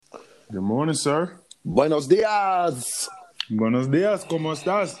Good morning, sir. Buenos días. Buenos días, ¿cómo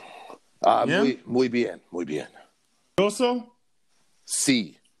estás? Muy bien, muy bien. ¿Oso?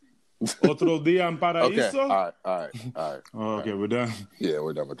 Sí. Otro día en Okay, paraíso? all right. Oh, okay, we're done. Yeah,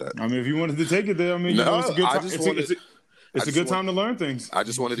 we're done with that. I mean, if you wanted to take it there, I mean, you know, it's a good time. It's a good time to learn things. I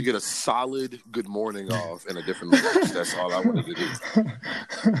just wanted to get a solid good morning off in a different language. That's all I wanted to do.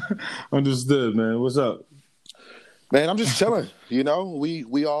 Understood, man. What's up? Man, I'm just chilling. You know,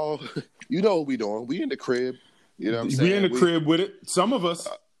 we all, you know what we doing. We in the crib. You know what I'm saying? We in the crib with it. Some of us.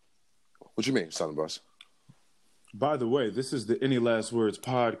 What you mean, some of us? By the way, this is the Any Last Words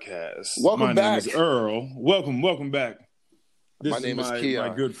podcast. Welcome back. My name is Earl. Welcome back. This My name is Keon.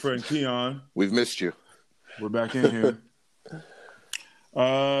 My good friend Keon. We've missed you. We're back in here.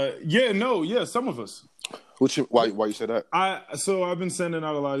 Some of us. Why you say that? I've been sending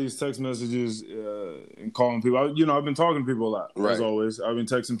out a lot of these text messages and calling people. I've been talking to people a lot, as always. I've been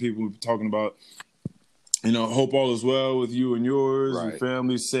texting people, talking about, hope all is well with you and yours, and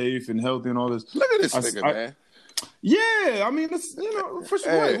family safe and healthy and all this. Look at this nigga, man. Yeah, I mean, it's, for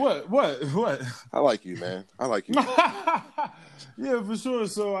sure. Hey. What? I like you, man. I like you. Yeah, for sure.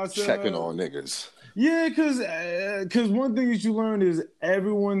 So I said, checking on niggas. Yeah, because one thing that you learn is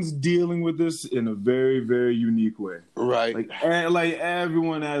everyone's dealing with this in a very, very unique way. Right. Like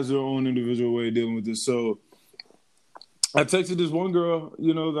everyone has their own individual way of dealing with this. So I texted this one girl,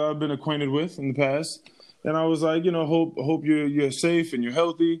 that I've been acquainted with in the past, and I was like, hope you're safe and you're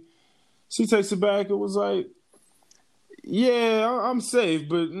healthy. She texted back. It was like, yeah, I'm safe,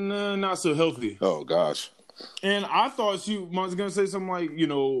 but not so healthy. Oh gosh. And I thought she was gonna say something like,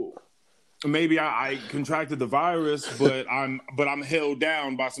 maybe I contracted the virus, but I'm held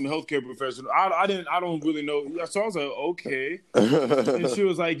down by some healthcare professional. I don't really know. So I was like, okay. And she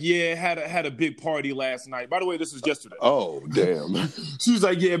was like, yeah, had a big party last night. By the way, this was yesterday. Oh, damn. She was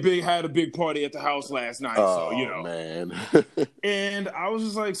like, yeah, had a big party at the house last night. Oh, man. And I was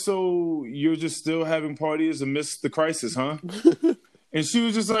just like, so you're just still having parties amidst the crisis, huh? And she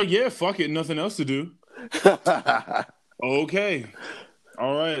was just like, yeah, fuck it, nothing else to do. Okay.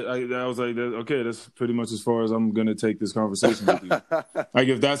 All right. I was like, okay, that's pretty much as far as I'm going to take this conversation with you. Like,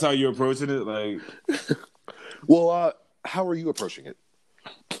 if that's how you're approaching it, like... Well, how are you approaching it?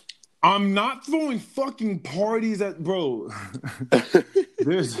 I'm not throwing fucking parties at... Bro.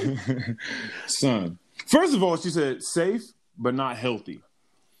 Son. First of all, she said safe, but not healthy.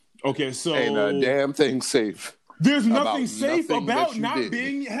 Okay, so... Ain't a damn thing safe. There's nothing safe about not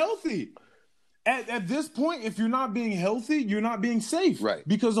being healthy. At this point, if you're not being healthy, you're not being safe. Right.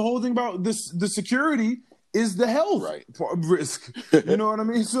 Because the whole thing about the security is the health risk. You know what I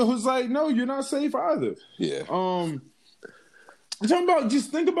mean? So it's like, no, you're not safe either. Yeah.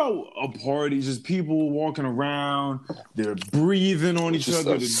 Just think about a party, just people walking around, they're breathing on each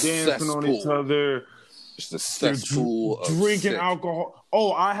other, they're dancing on each other. Just a cesspool of drinking sick. Alcohol.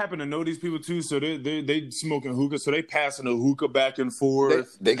 Oh, I happen to know these people too. So they smoking hookah. So they passing a hookah back and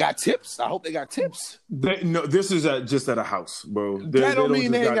forth. They got tips. I hope they got tips. No, this is just at a house, bro. That don't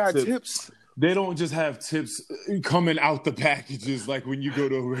mean they ain't got tips. They don't just have tips coming out the packages like when you go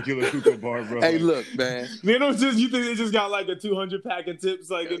to a regular hookah bar, bro. Hey, look, man. They don't just. You think they just got like a 200 pack of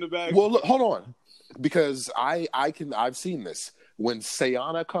tips like in the bag? Well, look, hold on, because I've seen this. When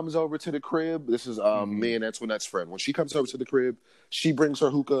Sayana comes over to the crib, this is me and Antoinette's friend. When she comes over to the crib, she brings her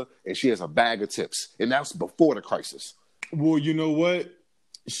hookah and she has a bag of tips. And that's before the crisis. Well, you know what?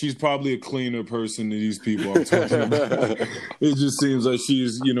 She's probably a cleaner person than these people I'm talking about. It just seems like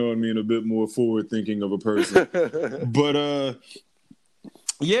she's, a bit more forward-thinking of a person. But,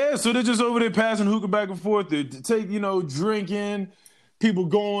 yeah, so they're just over there passing hookah back and forth. They take, drinking. People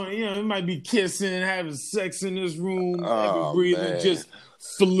going, it might be kissing, having sex in this room, breathing, just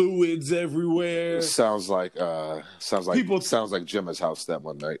fluids everywhere. Sounds like Gemma's house that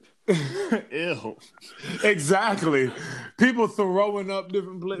one night. Ew. Exactly. People throwing up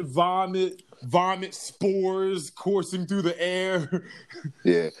different vomit spores coursing through the air.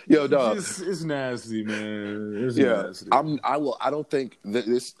 Yeah, yo, dog. It's nasty, man. It's nasty. I don't think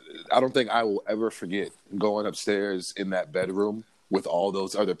I will ever forget going upstairs in that bedroom with all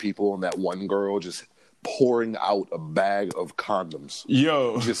those other people and that one girl just pouring out a bag of condoms.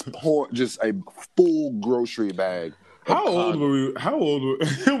 Yo. Just a full grocery bag. How old were we?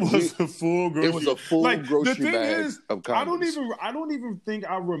 It was a full grocery. It was a full grocery bag of condoms. I don't even think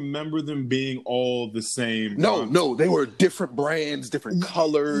I remember them being all the same. No, they were different brands, different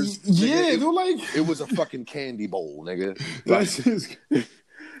colors. Yeah, they're like... It was a fucking candy bowl, nigga. That's just...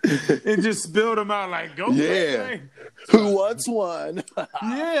 and just spilled them out like, go ahead. Who wants one?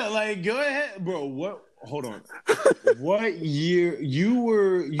 Yeah, like, go ahead, bro. What hold on. What year you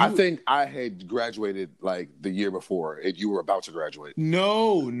were? I think I had graduated like the year before, and you were about to graduate.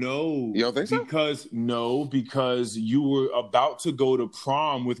 No. You don't think so? Because you were about to go to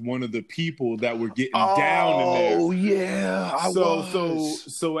prom with one of the people that were getting down in there. Oh yeah, I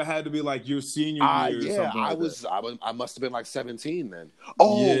was. So it had to be like your senior year. Or something I like was. that. I must have been like 17 then.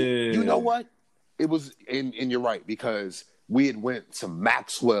 Oh, Yeah. you know what? It was, and you're right, because we had went to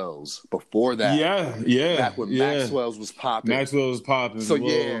Maxwell's before that. Yeah. Back when Maxwell's was popping. Maxwell was popping. So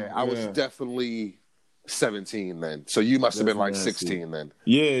I was definitely 17 then. So you must have been like nasty. 16 then.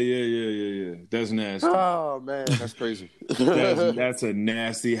 Yeah. That's nasty. Oh man, that's crazy. That's a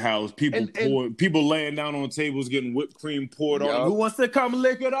nasty house. People laying down on tables getting whipped cream poured on. Who wants to come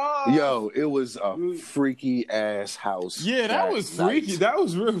lick it off? Yo, it was a freaky ass house. Yeah, that was freaky. That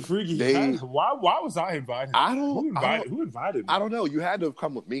was real freaky. Why was I invited? Who invited me? I don't know. You had to have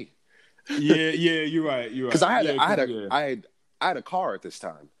come with me. Yeah, you're right. Because I had a car at this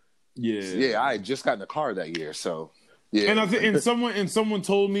time. Yeah, I had just gotten a car that year, so yeah. And someone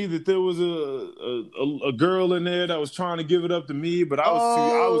told me that there was a girl in there that was trying to give it up to me, but I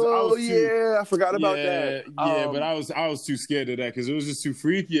was too. I forgot about that. Yeah, but I was too scared of that because it was just too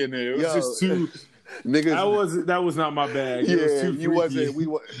freaky in there. It was just too. Niggas, that was not my bag. Yeah, it was too freaky.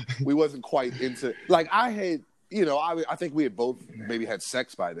 we wasn't quite into, like, I had. I think we had both maybe had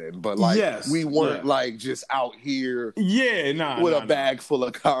sex by then, but like we weren't like just out here with a bag full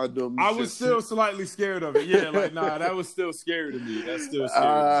of condoms. I was still slightly scared of it. Yeah, like that was still scary to me. That's still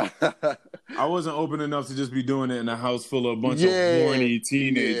scary. I wasn't open enough to just be doing it in a house full of a bunch of horny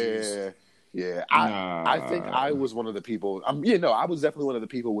teenagers. Yeah, I think I was one of the people. I was definitely one of the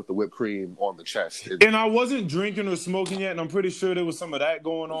people with the whipped cream on the chest. And I wasn't drinking or smoking yet, and I'm pretty sure there was some of that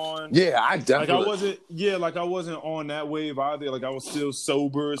going on. Yeah, I definitely. I wasn't on that wave either. Like I was still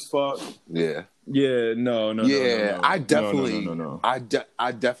sober as fuck. Yeah. Yeah. No. Yeah, I definitely. No. I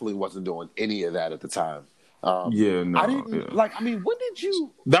definitely wasn't doing any of that at the time. I didn't like. I mean, when did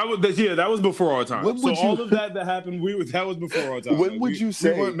you? That was before our time. All of that happened, that was before our time. When would you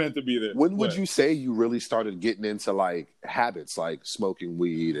say we weren't meant to be there? When would you say you really started getting into like habits, like smoking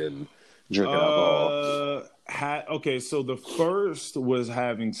weed and drinking alcohol? Okay, so the first was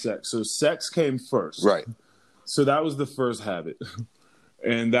having sex. So sex came first, right? So that was the first habit.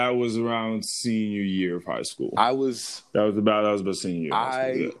 And that was around senior year of high school. That was about senior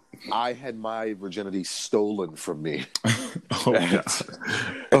year. I had my virginity stolen from me at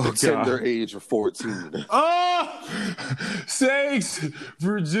the tender age of 14. Sakes!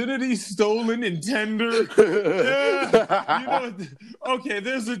 Virginity stolen and tender. Okay,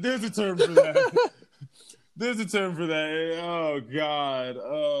 there's a term for that. There's a term for that. Oh God.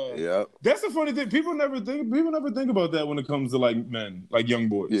 Yeah. That's the funny thing. People never think about that when it comes to like men, like young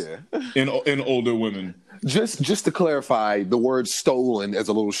boys. Yeah. And older women. Just to clarify, the word stolen is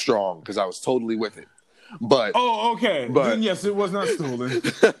a little strong because I was totally with it. But okay. Then yes, it was not stolen.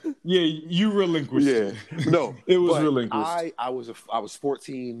 Yeah, you relinquished. Yeah. No. It was relinquished. I was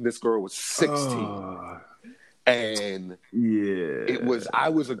 14. This girl was 16. And I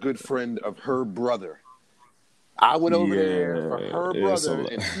was a good friend of her brother. I went over there for her brother,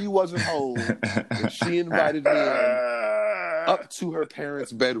 and he wasn't home, and she invited me up to her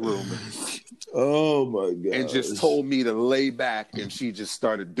parents' bedroom. Oh my God! And just told me to lay back, and she just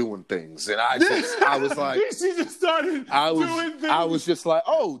started doing things, and I was like, she just started doing things. I was just like,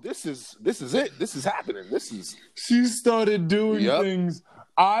 oh, this is it. This is happening. She started doing things.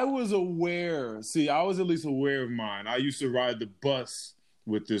 I was aware. See, I was at least aware of mine. I used to ride the bus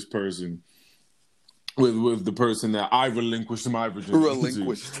with this person. With the person that I relinquished my virginity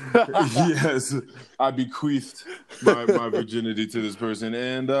to. Yes, I bequeathed my virginity to this person.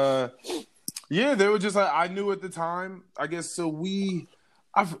 And they were just like, I knew at the time, I guess, so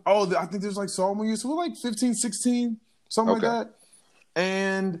I think there's like sophomore year, so we're like 15, 16, something like that.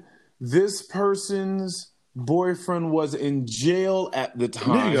 And this person's boyfriend was in jail at the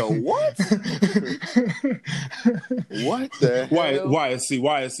time. Nigga, what? What the hell? Why?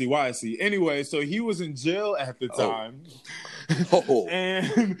 Anyway, so he was in jail at the time. Oh.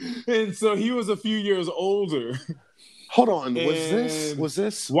 And so he was a few years older. Hold on, was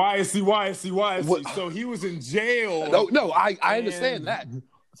this? Why? So he was in jail. No, I understand that.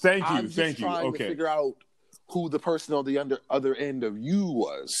 Thank you. I'm just trying to figure out who the person on the other end of you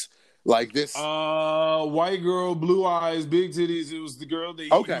was. Like this, white girl, blue eyes, big titties. It was the girl that he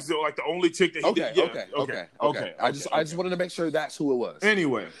was like the only chick that he did. Yeah. Okay. I just wanted to make sure that's who it was.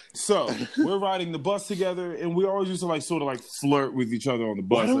 Anyway, so we're riding the bus together, and we always used to like sort of like flirt with each other on the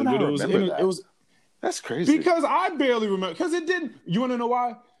bus. It was that's crazy. Because I barely remember. Because it didn't. You want to know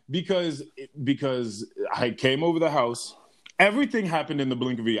why? because I came over the house. Everything happened in the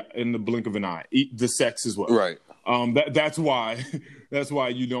blink of an eye. The sex as well. Right. That's why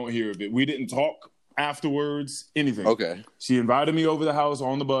you don't hear of it. We didn't talk afterwards. Anything. Okay. She invited me over the house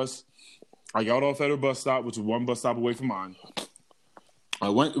on the bus. I got off at her bus stop, which was one bus stop away from mine.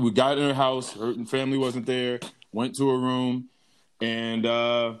 We got in her house. Her family wasn't there. Went to her room, and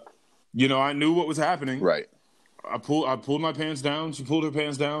I knew what was happening. Right. I pulled my pants down. She pulled her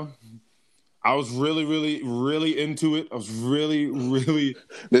pants down. I was really, really, really into it. I was really, really,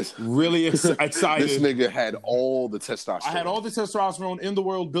 really excited. This nigga had all the testosterone. I had all the testosterone in the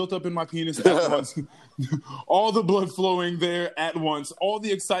world built up in my penis at once. All the blood flowing there at once. All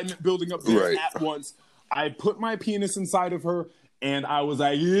the excitement building up there at once. I put my penis inside of her, and I was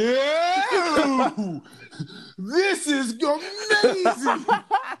like, yeah, this is amazing.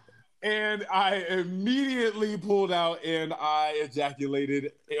 And I immediately pulled out and I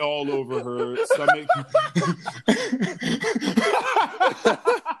ejaculated all over her stomach.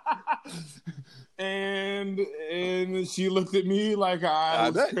 and she looked at me like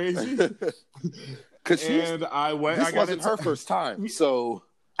I was crazy. And I went. This wasn't her first time, so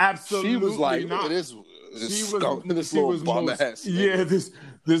absolutely she was like, not. This little bum ass. Yeah, this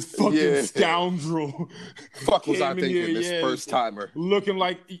fucking scoundrel. Fuck was I thinking? This first timer looking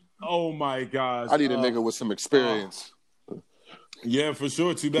like. Oh my gosh! I need a nigga with some experience. Yeah, for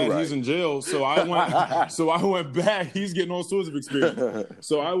sure. Too bad he's in jail. So I went back. He's getting all sorts of experience.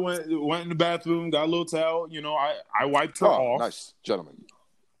 So I went in the bathroom, got a little towel. I wiped her off. Nice gentleman.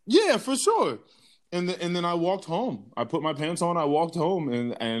 Yeah, for sure. And then I walked home. I put my pants on. I walked home,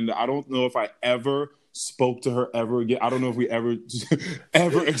 and I don't know if I ever spoke to her ever again. I don't know if we ever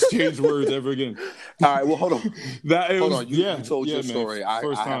exchanged words ever again. All right, well, hold on. Hold on. You told your story. I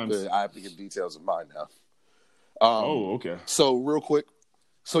have to give details of mine now. Okay. So real quick.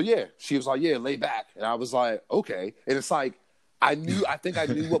 So yeah, she was like, yeah, lay back. And I was like, okay. And it's like, I think I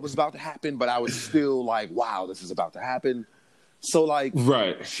knew what was about to happen, but I was still like, wow, this is about to happen. So like,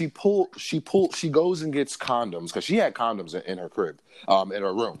 she goes and gets condoms because she had condoms in her crib, in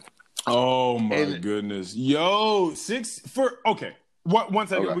her room. Oh my goodness. Yo, 1 second. Okay.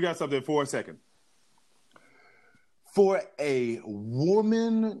 We got something for a second. For a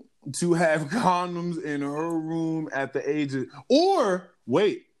woman to have condoms in her room at the age of,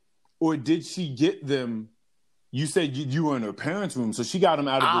 or did she get them? You said you were in her parents' room, so she got them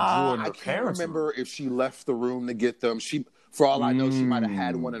out of the drawer in her parents' room. I can't remember if she left the room to get them. For all I know, she might have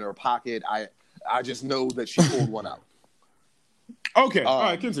had one in her pocket. I just know that she pulled one out. Okay, all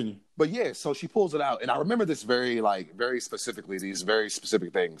right, continue. But yeah, so she pulls it out, and I remember this very specifically, these very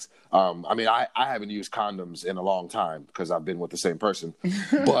specific things. I haven't used condoms in a long time because I've been with the same person.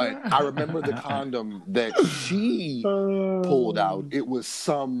 But I remember the condom that she pulled out. It was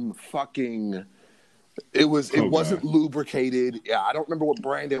some fucking. It wasn't lubricated. Yeah, I don't remember what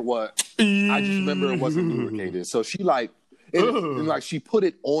brand it was. I just remember it wasn't lubricated. So she she put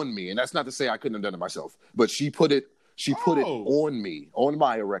it on me, and that's not to say I couldn't have done it myself, but she put it on me, on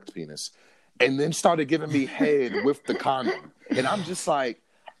my erect penis, and then started giving me head with the condom. And I'm just like,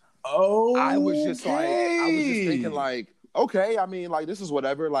 I was just thinking like, okay, I mean, like, this is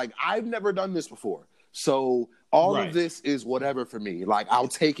whatever. Like, I've never done this before. So all of this is whatever for me. Like, I'll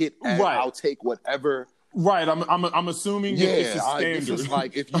take it and I'll take whatever. Right. I'm assuming it's a standard. It's just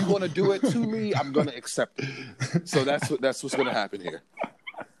like, if you want to do it to me, I'm going to accept it. So that's what's going to happen here.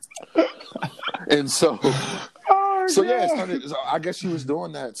 And so... So yeah, I guess she was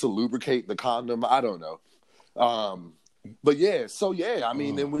doing that to lubricate the condom. I don't know. But yeah, I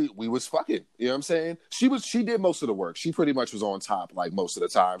mean, then we was fucking. You know what I'm saying? She did most of the work. She pretty much was on top like most of the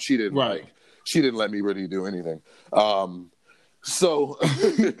time. She didn't she didn't let me really do anything. So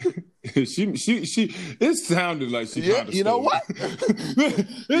she it sounded like she kind of you know what?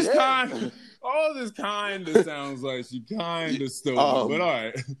 All this kind of sounds like she kind of stole it, but all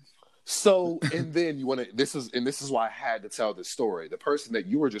right. So, and then this is why I had to tell this story. The person that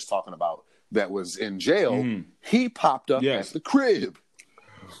you were just talking about that was in jail, he popped up at the crib.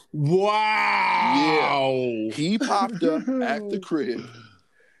 Wow. Yeah. He popped up at the crib,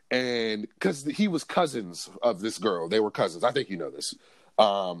 and because he was cousins of this girl. They were cousins. I think you know this.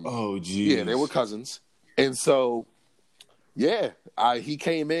 Oh, geez. Yeah, they were cousins. And so, he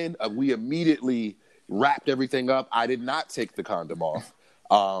came in. We immediately wrapped everything up. I did not take the condom off.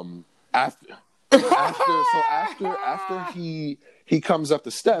 After he comes up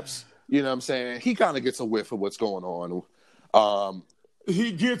the steps, you know what I'm saying? He kind of gets a whiff of what's going on.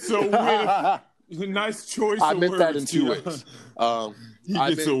 He gets a whiff. Nice choice of words. I meant that in 2 ways. He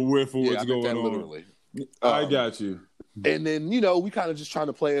gets a whiff of what's going on. Literally. I got you. And then, we kind of just trying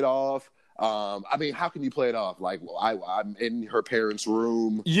to play it off. I mean, how can you play it off? Like, I'm in her parents'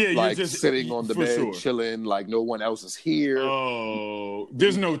 room, like just sitting on the bed, chilling, like no one else is here. Oh,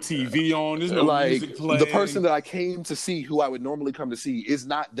 there's no TV on, there's no music playing. The person that I came to see, who I would normally come to see, is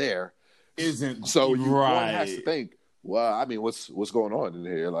not there. Isn't so one has to think, well, I mean, what's going on in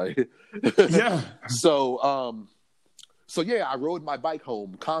here? Like, yeah. So yeah, I rode my bike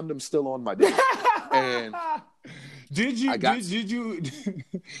home, condom still on my dick, and. Did you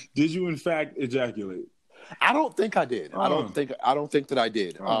in fact ejaculate? I don't think I did. I don't think that I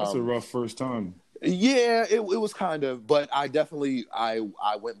did. That's a rough first time. Yeah, it was kind of, but I definitely I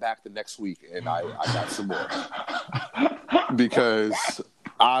went back the next week and I got some more because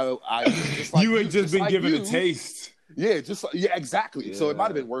I was just like you had just been given a taste. Yeah, exactly. Yeah. So it might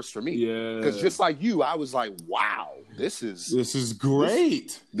have been worse for me. Yeah, because just like you, I was like, wow, this is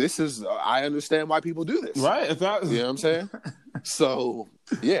great. This is I understand why people do this, right? You know what I'm saying? So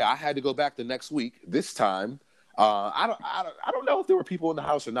yeah, I had to go back the next week. This time, I don't know if there were people in the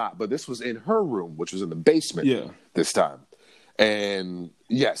house or not, but this was in her room, which was in the basement. Yeah, this time, and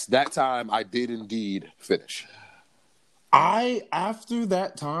yes, that time I did indeed finish. After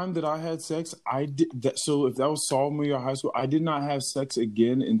that time that I had sex, I did that. So if that was sophomore year of high school, I did not have sex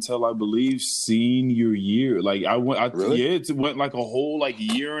again until I believe senior year. Like really? Yeah, it went like a whole like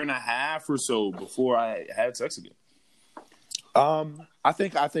year and a half or so before I had sex again. I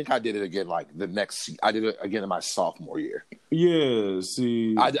think I did it again like I did it again in my sophomore year. Yeah,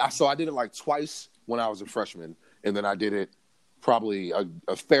 see, so I did it like twice when I was a freshman, and then I did it probably a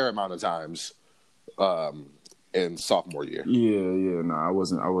fair amount of times. In sophomore year. Yeah, no, I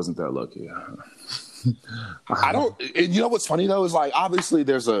wasn't that lucky. I don't. You know what's funny though is like obviously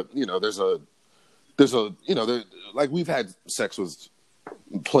there's like we've had sex with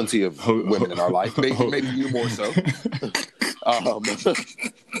plenty of women in our life, maybe you more so.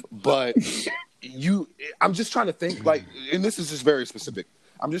 But I'm just trying to think like, and this is just very specific.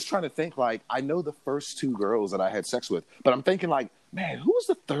 I'm just trying to think like I know the first two girls that I had sex with, but I'm thinking like, man, who was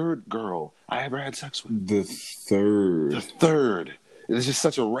the third girl I ever had sex with? The third. It's just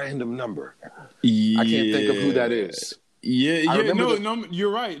such a random number. Yeah. I can't think of who that is. Yeah.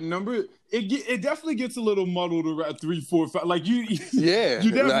 You're right. Number it definitely gets a little muddled around 3, 4, 5. Like you. Yeah.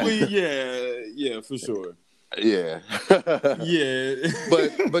 You definitely. Yeah, for sure. Yeah. Yeah.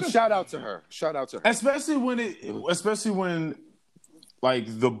 But shout out to her. Especially when like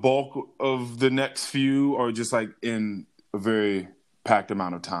the bulk of the next few are just like in a very packed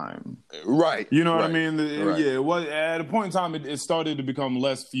amount of time. Right. You know what I mean? Right. Yeah. Well, at a point in time, it started to become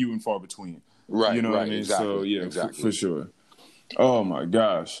less few and far between. Right. You know what I mean? Exactly. So, yeah, exactly. For sure. Oh, my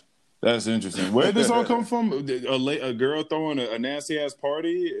gosh. That's interesting. Where did this all come from? A girl throwing a nasty-ass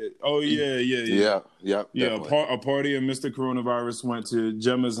party? Oh, yeah. Yeah, a party and Mr. Coronavirus went to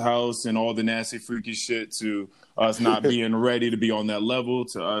Gemma's house and all the nasty, freaky shit to us not being ready to be on that level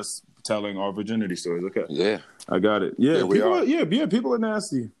to us telling our virginity stories. Okay. Yeah. I got it. Yeah, people are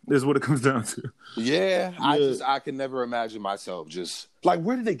nasty is what it comes down to. Yeah. I can never imagine myself just like,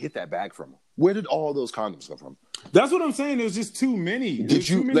 where did they get that bag from? Where did all those condoms come from? That's what I'm saying. There's just too many. There's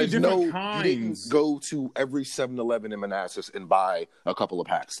too many different kinds. You didn't go to every 7-Eleven in Manassas and buy a couple of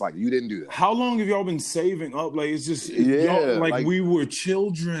packs. Like, you didn't do that. How long have y'all been saving up? Like, it's just, like we were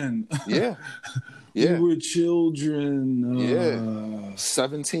children. Yeah. We were children.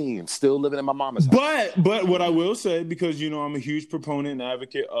 17, still living in my mama's house. But what I will say, because, I'm a huge proponent and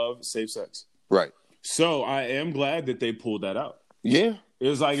advocate of safe sex. Right. So I am glad that they pulled that out. Yeah. It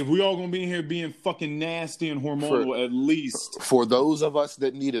was like, if we all gonna be in here being fucking nasty and hormonal, at least for those of us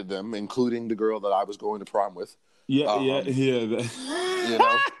that needed them, including the girl that I was going to prom with. Yeah.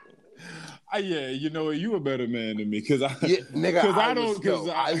 You know, you a better man than me because I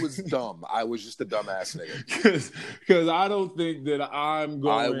was dumb. I was just a dumbass nigga. Because I don't think that I'm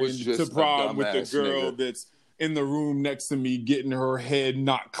going to prom with the girl that's in the room next to me getting her head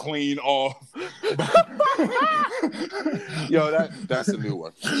not clean off. Yo, that's a new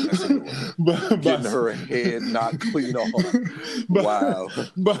one. Getting her head not clean off. Wow.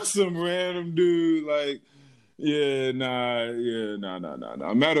 By some random dude, like, nah.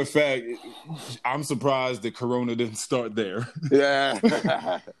 Matter of fact, I'm surprised that Corona didn't start there.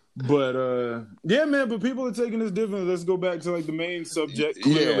 Yeah. But man, but people are taking this differently. Let's go back to like the main subject.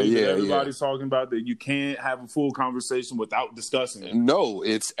 Clearly, that everybody's talking about that you can't have a full conversation without discussing it. No,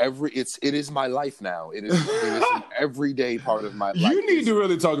 it is my life now. It is an everyday part of my life. You need to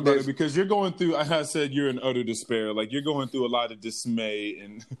really talk about it because you're going through. Like I said, you're in utter despair. Like you're going through a lot of dismay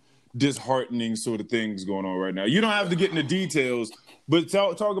and disheartening sort of things going on right now. You don't have to get into details, but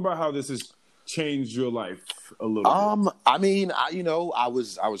talk about how this is changed your life a little bit? I mean, I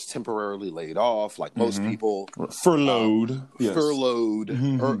was temporarily laid off, like most people. Furloughed. Yes.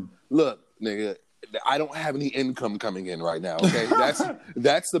 Furloughed. Or look, nigga, I don't have any income coming in right now. Okay,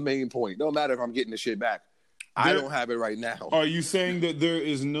 that's the main point. No matter if I'm getting the shit back, I don't have it right now. Are you saying that there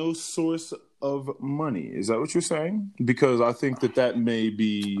is no source of money? Is that what you're saying? Because I think that may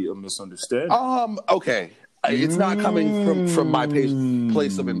be a misunderstanding. Okay. It's not coming from my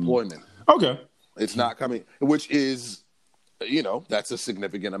place of employment. Okay. It's not coming, which is, that's a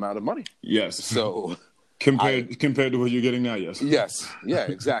significant amount of money. Yes. So compared to what you're getting now, yes. Yes. Yeah,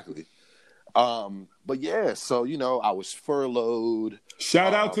 exactly. But yeah, so, I was furloughed.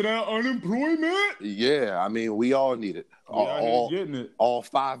 Shout out to that unemployment. Yeah, I mean, we all need it. Getting it. All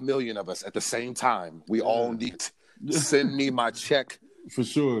 5 million of us at the same time. We all need it. Send me my check. For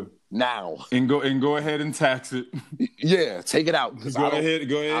sure. Now. And go ahead and tax it. Yeah, take it out. Go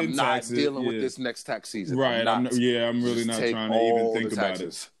ahead I'm and not tax it. dealing with this next tax season. Right. I'm really not trying to even think about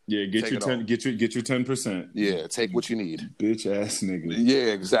taxes. it. Yeah, get your 10%. Yeah, take what you need. Bitch ass nigga.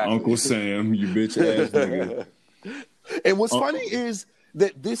 Yeah, exactly. Uncle Sam, you bitch ass nigga. And what's funny is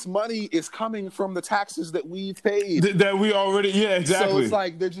that this money is coming from the taxes that we've paid. That we already, yeah, exactly. So it's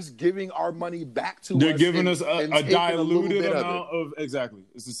like they're just giving our money back to us. They're giving us a diluted amount of exactly.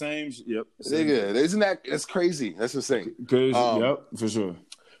 It's the same. Yep. Nigga, isn't that's crazy? That's insane. Yep, for sure.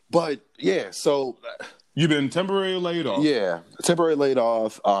 But yeah, so you've been temporarily laid off. Yeah, temporarily laid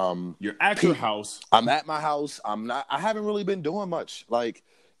off. You're at your house. I'm at my house. I haven't really been doing much. Like,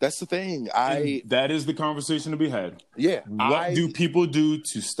 that's the thing. That is the conversation to be had. Yeah. What do people do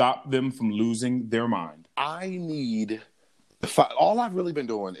to stop them from losing their mind? All I've really been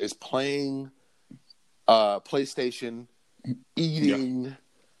doing is playing PlayStation, eating,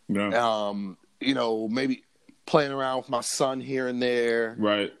 maybe playing around with my son here and there.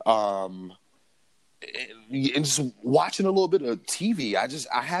 Right. And just watching a little bit of TV. I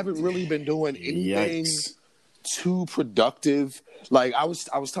haven't really been doing anything too productive. Like I was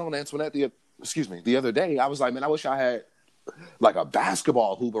telling Antoinette the other day, I was like, man, I wish I had like a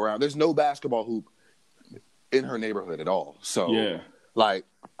basketball hoop around. There's no basketball hoop in her neighborhood at all. So like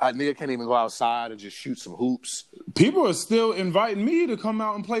nigga can't even go outside and just shoot some hoops. People are still inviting me to come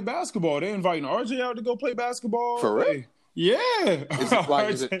out and play basketball. They're inviting RJ out to go play basketball. For real? Yeah. Is it like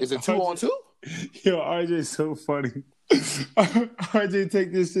is it 2-on-2? Yo, RJ's so funny. RJ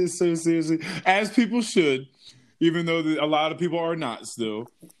take this shit so seriously, as people should, even though a lot of people are not still.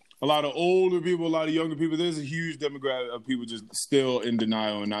 A lot of older people, a lot of younger people. There's a huge demographic of people just still in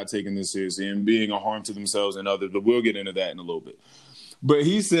denial and not taking this seriously and being a harm to themselves and others. But we'll get into that in a little bit. But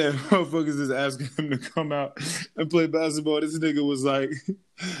he said, motherfuckers is asking him to come out and play basketball. This nigga was like,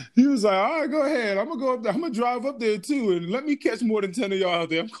 all right, go ahead. I'm going to go up there. I'm going to drive up there too. And let me catch more than 10 of y'all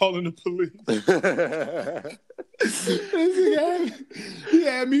out there. I'm calling the police. He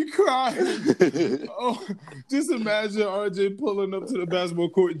had me crying. Oh, just imagine RJ pulling up to the basketball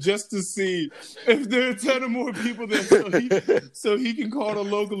court just to see if there are 10 or more people there so he can call the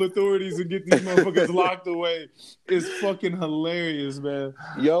local authorities and get these motherfuckers locked away. It's fucking hilarious, man.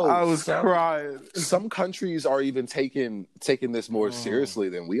 Yo, I was crying. Some countries are even taking this more seriously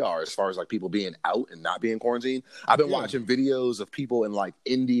than we are as far as like people being out and not being quarantined. I've been watching videos of people in like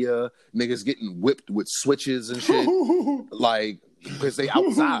India, niggas getting whipped with switches and shit. Like, because they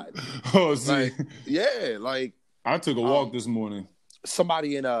outside. Oh, see. Like, yeah, like I took a walk this morning.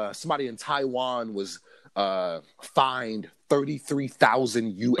 Somebody in Taiwan was fined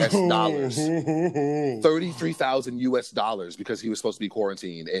 $33,000 US. $33,000 US because he was supposed to be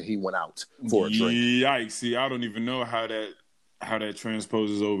quarantined and he went out for a drink. Yikes! See, I don't even know how that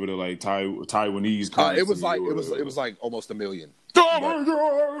transposes over to like Taiwanese currency. It was like almost $1 million.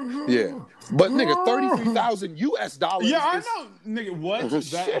 Yeah, but nigga, $33,000 US. Yeah, I know, nigga. What?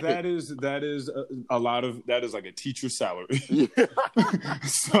 that is a lot of that is like a teacher's salary.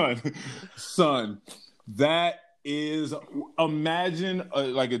 son, that is. Imagine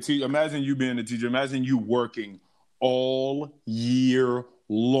like a teacher. Imagine you being a teacher. Imagine you working all year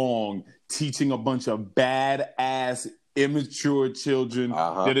long teaching a bunch of badass immature children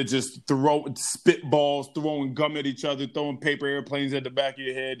that are just throwing spitballs, throwing gum at each other, throwing paper airplanes at the back of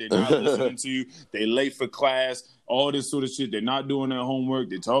your head. They're not listening to you. They late for class, all this sort of shit. They're not doing their homework.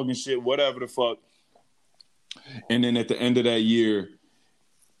 They're talking shit, whatever the fuck. And then at the end of that year,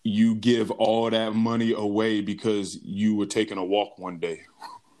 you give all that money away because you were taking a walk one day.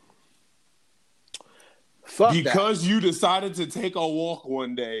 Because you decided to take a walk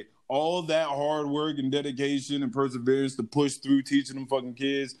one day. All that hard work and dedication and perseverance to push through teaching them fucking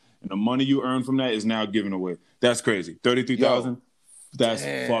kids, and the money you earn from that is now given away. That's crazy. $33,000. That's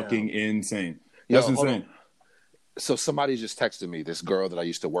Damn. fucking insane. That's insane. So somebody just texted me, this girl that I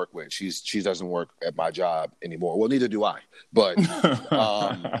used to work with. She doesn't work at my job anymore. Well, neither do I. But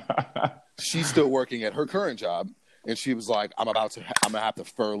she's still working at her current job, and she was like, I'm gonna have to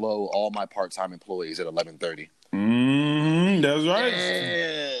furlough all my part-time employees at 11:30. That's right.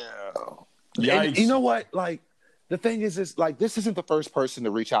 Damn. And you know what? Like, the thing is like, this isn't the first person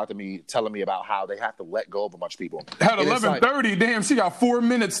to reach out to me telling me about how they have to let go of a bunch of people. At 11:30, damn, she got 4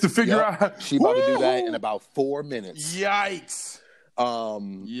 minutes to figure out. She about to do that in about 4 minutes. Yikes.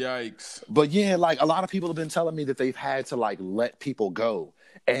 But yeah, like, a lot of people have been telling me that they've had to like let people go.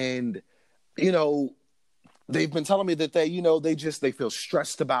 And, you know, they've been telling me that they feel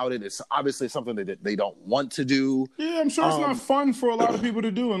stressed about it. It's obviously something that they don't want to do. Yeah, I'm sure it's not fun for a lot of people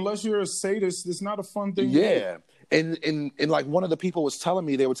to do. Unless you're a sadist, it's not a fun thing. Yeah. And like, one of the people was telling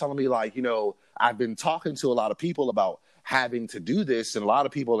me, like, you know, I've been talking to a lot of people about having to do this. And a lot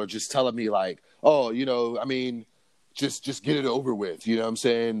of people are just telling me like, oh, you know, I mean, just get it over with. You know what I'm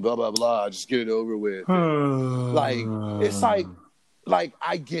saying? Blah, blah, blah. Just get it over with. Like, it's like,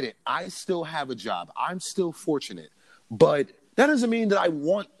 I get it. I still have a job. I'm still fortunate. But that doesn't mean that I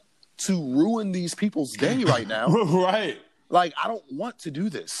want to ruin these people's day right now. Right. Like, I don't want to do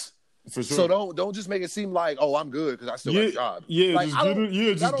this. For sure. So don't just make it seem like, oh, I'm good because I still have a job. Yeah, like,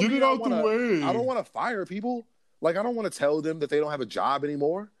 just get it out the way. I don't want to fire people. Like, I don't want to tell them that they don't have a job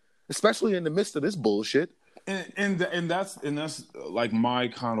anymore, especially in the midst of this bullshit. And that's like my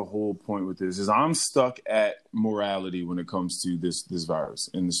kind of whole point with this is I'm stuck at morality when it comes to this virus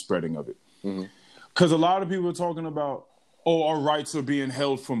and the spreading of it. Because a lot of people are talking about, oh, our rights are being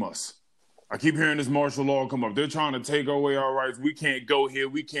held from us. I keep hearing this martial law come up. They're trying to take away our rights. We can't go here.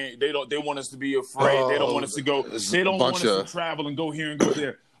 We can't. They want us to be afraid. They don't want us to go. They don't want us to travel and go here and go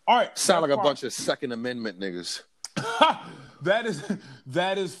there. All right. Sound like a bunch of Second Amendment niggas.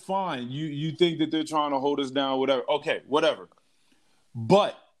 That is fine. You think that they're trying to hold us down, whatever. Okay, whatever.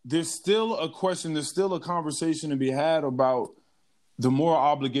 But there's still a question, there's still a conversation to be had about the moral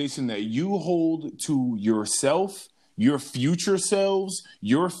obligation that you hold to yourself, your future selves,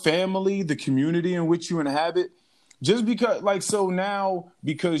 your family, the community in which you inhabit. Just because, like, so now,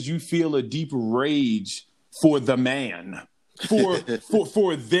 because you feel a deep rage for the man, for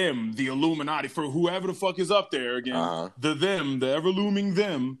them, the Illuminati, for whoever the fuck is up there again, the ever looming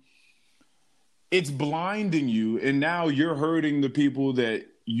them, it's blinding you, and now you're hurting the people that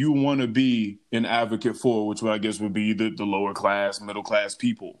you want to be an advocate for, which I guess would be the lower class, middle class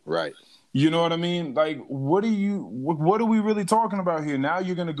people. Right. You know what I mean? Like, what are we really talking about here? Now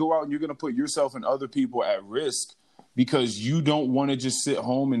you're going to go out and you're going to put yourself and other people at risk because you don't want to just sit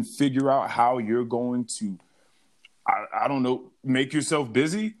home and figure out how you're going to, I don't know, make yourself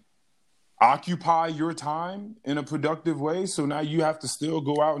busy, occupy your time in a productive way. So now you have to still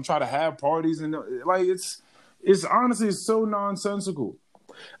go out and try to have parties. And like, it's honestly, it's so nonsensical.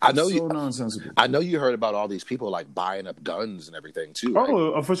 I know you heard about all these people like buying up guns and everything too. Right?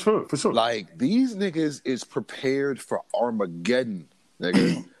 Oh, for sure. Like, these niggas is prepared for Armageddon,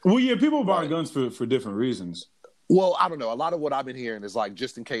 nigga. Well, yeah, people buy guns for different reasons. Well, I don't know. A lot of what I've been hearing is like,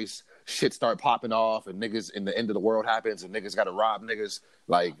 just in case shit start popping off and niggas in the end of the world happens and niggas got to rob niggas.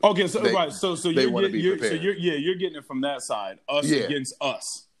 Like, okay, so right, so you're getting it from that side, us against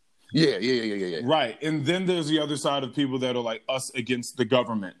us. Yeah. Right, and then there's the other side of people that are like us against the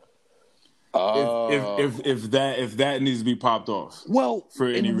government. If that needs to be popped off. Well, for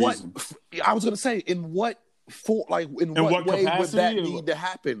any reason, I was gonna say, in what way would that need to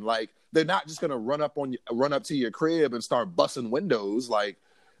happen? Like, they're not just gonna run up to your crib and start busting windows.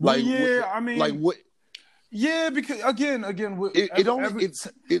 Yeah, because again,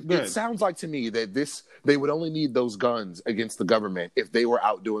 it sounds like to me that they would only need those guns against the government if they were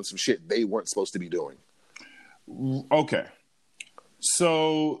out doing some shit they weren't supposed to be doing. Okay,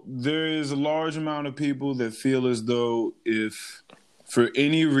 so there is a large amount of people that feel as though if, for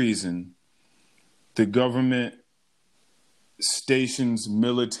any reason, the government stations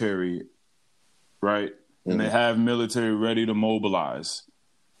military, right, and they have military ready to mobilize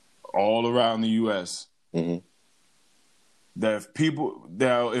all around the U.S., that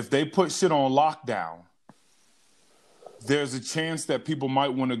if they put shit on lockdown, there's a chance that people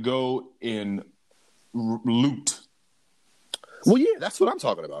might want to go and loot. Well, yeah, that's what I'm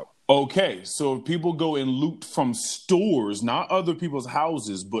talking about. Okay, so if people go and loot from stores, not other people's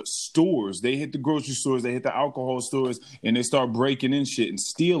houses, but stores, they hit the grocery stores, they hit the alcohol stores, and they start breaking in shit and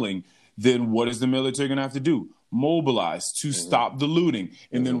stealing, then what is the military going to have to do? Mobilize to stop the looting.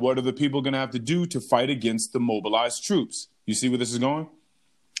 And then what are the people going to have to do to fight against the mobilized troops? You see where this is going?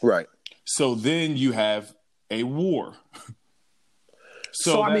 Right. So then you have a war.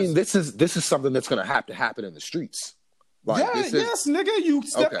 So I mean, this is something that's going to have to happen in the streets. Like, yes, nigga. You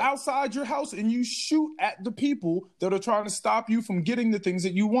step outside your house and you shoot at the people that are trying to stop you from getting the things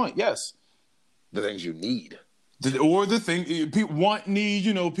that you want. Yes, the things you need, or the thing people want, need.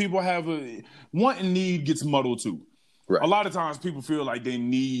 You know, people have a want and need gets muddled too. Right. A lot of times, people feel like they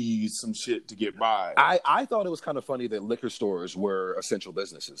need some shit to get by. I thought it was kind of funny that liquor stores were essential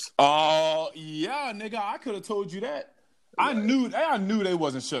businesses. Oh yeah, nigga. I could have told you that. Right. I knew they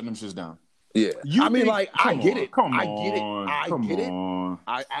wasn't shutting them shits down. Yeah, I get it. I get it.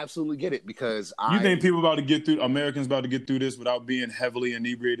 I absolutely get it because you think people Americans about to get through this without being heavily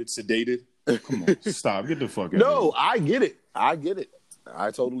inebriated, sedated? Come on, stop. Get the fuck out. No, I get it. I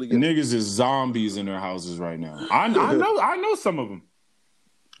totally get it. Niggas is zombies in their houses right now. I know some of them.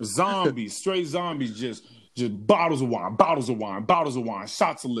 Zombies, straight zombies, just bottles of wine,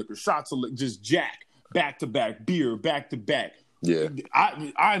 shots of liquor, just jack, back to back, beer, back to back. Yeah,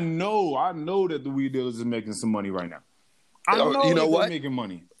 I know that the weed dealers are making some money right now. I know you know what? They're making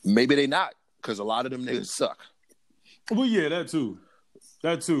money. Maybe they not, because a lot of them niggas suck. Well, yeah, that too.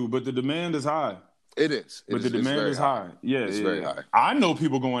 But the demand is high. It is. The demand is high. Yeah, it's very high. I know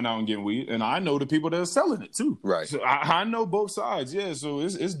people going out and getting weed, and I know the people that are selling it too. Right. So I know both sides. Yeah. So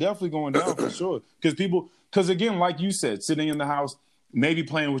it's definitely going down for sure. Because again, like you said, sitting in the house, maybe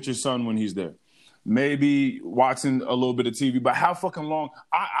playing with your son when he's there. Maybe watching a little bit of TV, but how fucking long?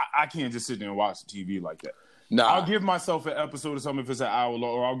 I can't just sit there and watch the TV like that. Nah. I'll give myself an episode or something if it's an hour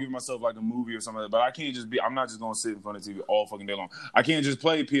long, or I'll give myself like a movie or something. But I can't I'm not just going to sit in front of TV all fucking day long. I can't just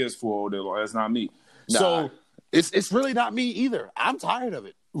play PS4 all day long. That's not me. Nah. So it's really not me either. I'm tired of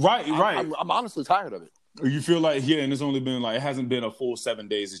it. Right. I'm honestly tired of it. You feel like, and it's only been it hasn't been a full 7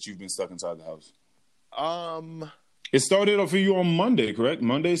 days that you've been stuck inside the house. It started for you on Monday, correct?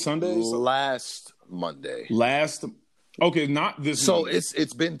 Monday, Sunday? Last Monday. Okay, not this. So Monday.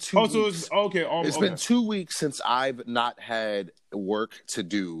 it's been 2 weeks. So it's okay. It's been 2 weeks since I've not had work to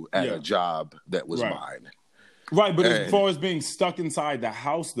do at a job that was mine. Right, but as far as being stuck inside the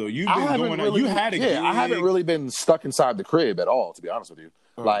house, though, you've been going out. You had a gig. I haven't really been stuck inside the crib at all, to be honest with you.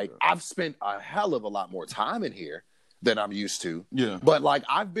 Like, I've spent a hell of a lot more time in here than I'm used to. Yeah. But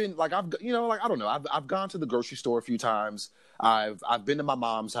I don't know. I've gone to the grocery store a few times. I've been to my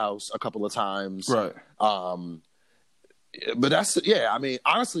mom's house a couple of times. Right. But I mean,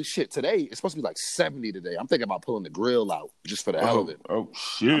 honestly, shit, today, it's supposed to be like 70 today. I'm thinking about pulling the grill out just for the hell of it. Oh,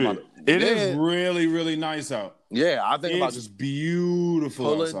 shit. It is really, really nice out. Yeah, I think about just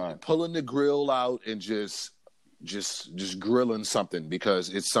beautiful outside. Pulling the grill out and just grilling something because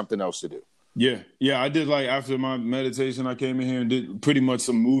it's something else to do. Yeah. I did after my meditation, I came in here and did pretty much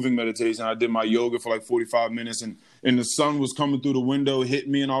some moving meditation. I did my yoga for 45 minutes and the sun was coming through the window, hit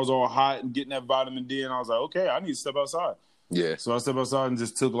me, and I was all hot and getting that vitamin D. And I was like, okay, I need to step outside. Yeah. So I stepped outside and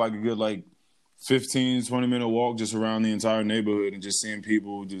just took a good 15, 20-minute walk just around the entire neighborhood and just seeing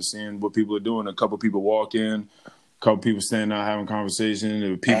people, just seeing what people are doing. A couple people walk in. Couple people standing out having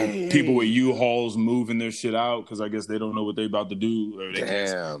conversation. People with U-Hauls moving their shit out because I guess they don't know what they're about to do. Or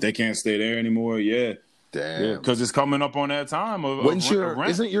they can't stay there anymore. Yeah. Damn. Because it's coming up on that time of rent.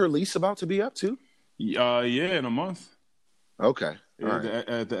 Isn't your lease about to be up too? Yeah, in a month. Okay.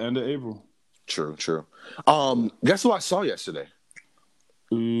 At the end of April. True. Guess who I saw yesterday?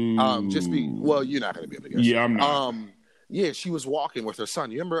 Ooh. You're not gonna be able to guess. Yeah, I'm not. She was walking with her son.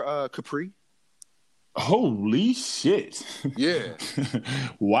 You remember Capri? Holy shit. Yeah.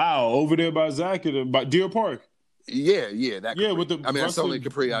 Wow. Over there by Zach by Deer Park. Yeah. That Capri. With that's the only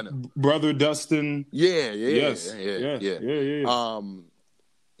Capri I know. Brother Dustin. Yeah. Yes.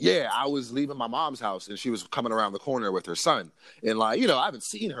 Yeah. I was leaving my mom's house and she was coming around the corner with her son. And I haven't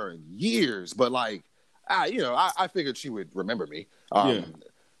seen her in years, but I figured she would remember me.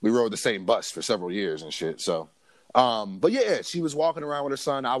 We rode the same bus for several years and shit. So she was walking around with her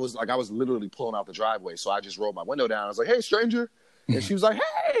son. I was literally pulling out the driveway, so I just rolled my window down. I was like, "Hey, stranger," and she was like,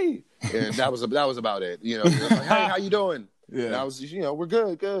 "Hey," and that was about it. Like, "Hey, how you doing?" Yeah, and I was, "We're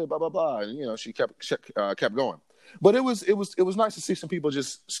good, blah blah blah," and she kept going. But it was nice to see some people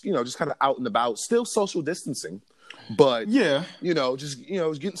just kind of out and about, still social distancing. But just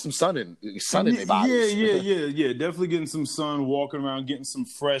getting some sun in their bodies. Yeah. Definitely getting some sun, walking around, getting some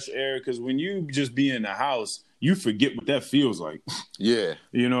fresh air. Because when you just be in the house, you forget what that feels like. Yeah,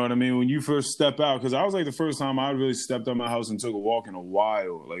 you know what I mean. When you first step out, because I was the first time I really stepped out of my house and took a walk in a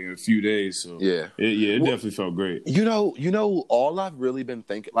while, in a few days. So it definitely felt great. All I've really been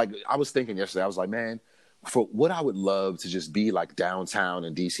thinking, I was thinking yesterday, I was like, man. For what I would love to just be downtown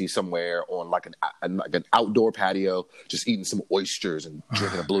in DC somewhere on an outdoor patio, just eating some oysters and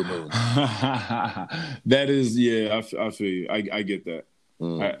drinking a Blue Moon. That is, I feel you. I get that.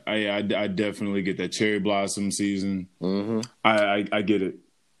 I definitely get that cherry blossom season. Mm-hmm. I get it.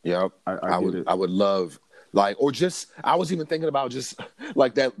 Yep. I get it. I would love or just I was even thinking about just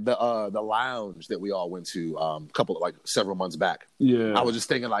like the lounge that we all went to several months back. Yeah. I was just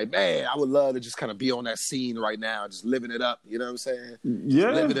thinking like, man, I would love to just kind of be on that scene right now, just living it up. You know what I'm saying? Yeah.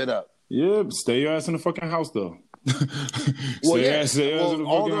 Just living it up. Yeah. Stay your ass in the fucking house though.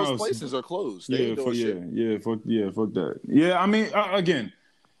 All those places are closed. Fuck that. Yeah, I mean, again,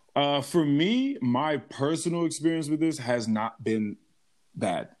 for me, my personal experience with this has not been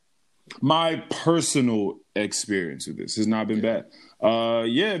bad. My personal experience with this has not been bad.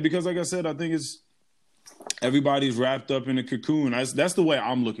 Because like I said, I think it's everybody's wrapped up in a cocoon. That's the way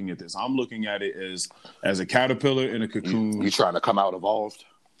I'm looking at this. I'm looking at it as a caterpillar in a cocoon. You trying to come out evolved?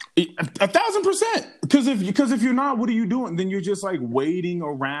 1,000%. Because if you're not, what are you doing? Then you're just like waiting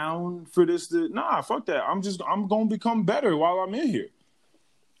around for this to. Nah, fuck that. I'm gonna become better while I'm in here.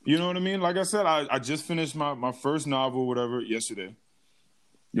 You know what I mean? Like I said, I just finished my first novel, whatever, yesterday.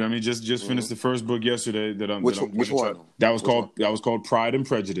 You know what I mean? Just finished the first book yesterday. Which one? That was called Pride and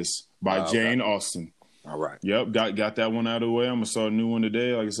Prejudice by Jane Austen. All right. Yep, got that one out of the way. I'm gonna start a new one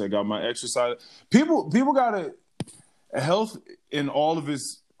today. Like I said, got my exercise. People got health in all of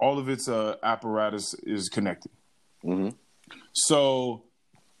its apparatus is connected. Mm-hmm. So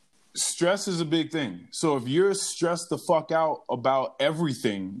stress is a big thing. So if you're stressed the fuck out about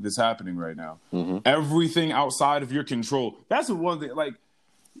everything that's happening right now, everything outside of your control, that's the one thing. Like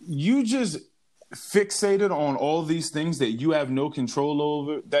you just fixated on all these things that you have no control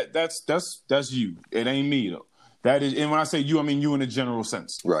over. That's you. It ain't me though. That is, and when I say you, I mean you in a general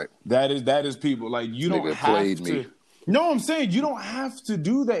sense. Right. That is people. Like you don't have to. Me. No, I'm saying you don't have to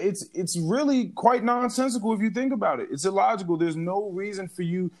do that. It's really quite nonsensical if you think about it. It's illogical. There's no reason for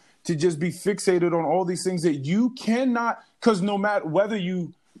you to just be fixated on all these things that you cannot, because no matter whether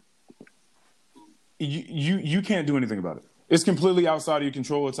you can't do anything about it. It's completely outside of your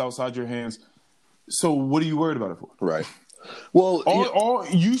control. It's outside your hands. So what are you worried about it for? Right. Well, all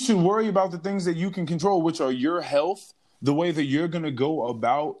you should worry about the things that you can control, which are your health, the way that you're going to go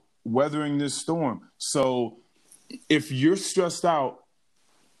about weathering this storm. So if you're stressed out,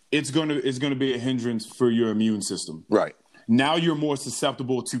 it's gonna be a hindrance for your immune system. Right. Now you're more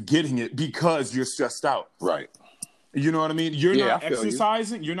susceptible to getting it because you're stressed out. Right. You know what I mean? You're not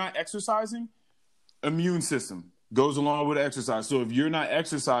exercising. You're not exercising. Immune system goes along with exercise. So if you're not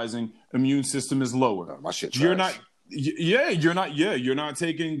exercising, immune system is lower. My shit trash. You're not. You're not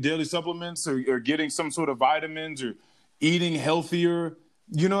taking daily supplements or getting some sort of vitamins or eating healthier.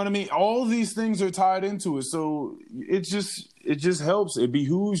 You know what I mean? All these things are tied into it. So it just helps. It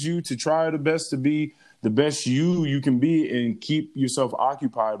behooves you to try the best to be the best you can be and keep yourself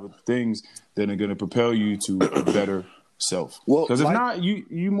occupied with things that are going to propel you to a better self. Well, because if not,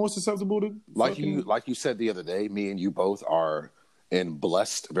 you more susceptible to like you said the other day, me and you both are in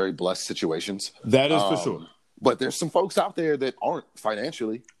very blessed situations. That is for sure. But there's some folks out there that aren't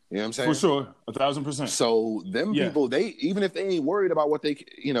financially. You know what I'm saying? For sure, 1,000%. So them people, they even if they ain't worried about what they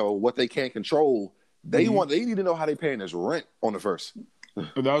can't control, they need to know how they paying this rent on the first.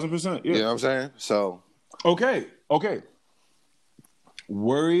 1,000%. Yeah. You know what I'm saying? So okay.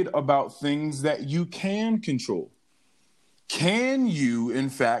 Worried about things that you can control. Can you, in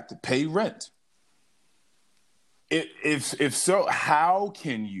fact, pay rent? If so, how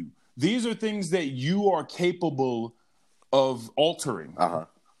can you? These are things that you are capable of altering.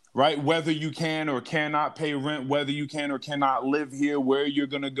 Right? Whether you can or cannot pay rent, whether you can or cannot live here, where you're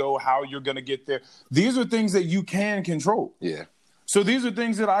going to go, how you're going to get there. These are things that you can control. Yeah. So these are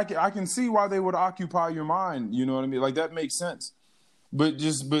things that I can see why they would occupy your mind. You know what I mean? Like that makes sense. But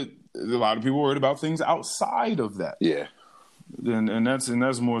a lot of people are worried about things outside of that. Yeah. And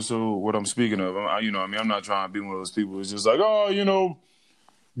that's more so what I'm speaking of. I'm not trying to be one of those people who's just like,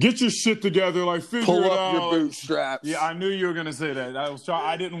 get your shit together, like figure Pull it up out. Your bootstraps. Yeah, I knew you were gonna say that.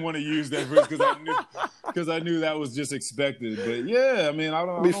 I didn't want to use that phrase because I knew that was just expected. But yeah, I mean,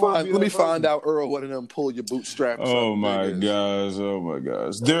 let me find out, Earl, what of them pull your bootstraps. Oh my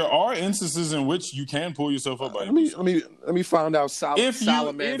gosh! There are instances in which you can pull yourself up by. Let me find out.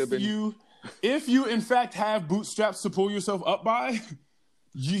 If you in fact have bootstraps to pull yourself up by.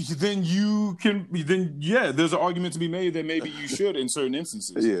 There's an argument to be made that maybe you should in certain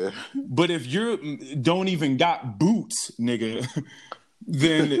instances. Yeah. But if you don't even got boots, nigga,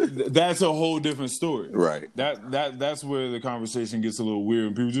 then that's a whole different story. Right. That's where the conversation gets a little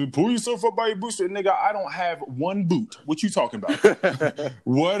weird. People just pull yourself up by your bootstrap. Nigga, I don't have one boot. What you talking about?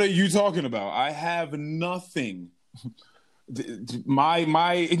 What are you talking about? I have nothing. My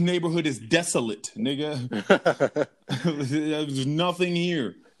neighborhood is desolate, nigga. There's nothing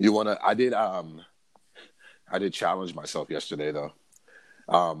here. I did challenge myself yesterday though.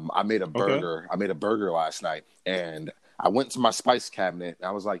 I made a burger. I made a burger last night, and I went to my spice cabinet, and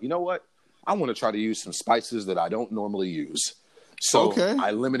I was like, you know what? I want to try to use some spices that I don't normally use. So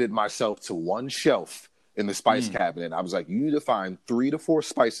I limited myself to one shelf in the spice cabinet. I was like, you need to find 3 to 4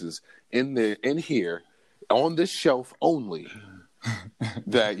 spices in here on this shelf only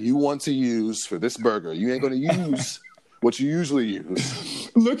that you want to use for this burger. You ain't going to use what you usually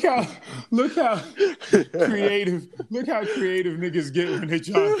use. Look how creative niggas get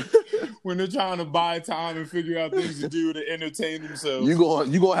when they're trying to buy time and figure out things to do to entertain themselves. You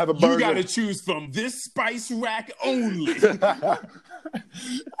gonna have a burger. You gotta choose from this spice rack only.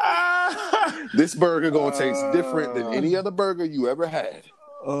 This burger gonna taste different than any other burger you ever had.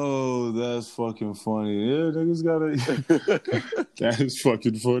 Oh, that's fucking funny. Yeah, niggas gotta. That is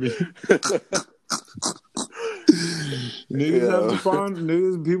fucking funny. People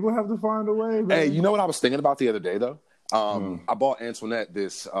have to find a way, man. Hey, you know what I was thinking about the other day though? I bought Antoinette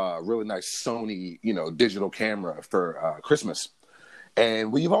this really nice Sony, digital camera for Christmas,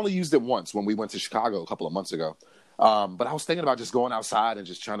 and we've only used it once when we went to Chicago a couple of months ago. But I was thinking about just going outside and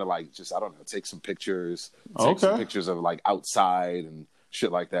just trying to take some pictures, some pictures of like outside and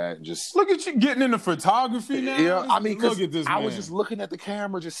shit like that, and just look at you getting into photography now. Yeah, I mean, look at this. I was just looking at the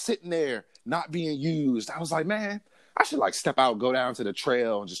camera, just sitting there, not being used. I was like, man, I should like step out, go down to the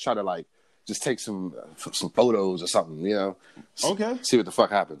trail, and just try to just take some photos or something, Okay. See what the fuck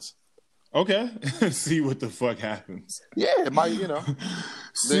happens. Okay. See what the fuck happens. Yeah, it might,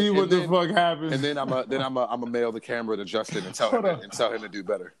 See what the fuck happens. And then I'm a mail the camera to Justin and tell him to do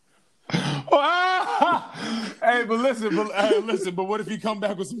better. Hey, but listen, but what if he come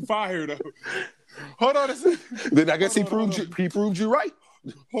back with some fire though? Hold on a second. Then I guess he proved you right.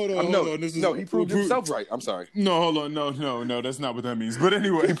 Hold on. He proved himself right. I'm sorry. No, hold on. No, that's not what that means. But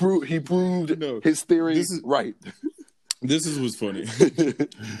anyway, he proved his theory right. This is what's funny.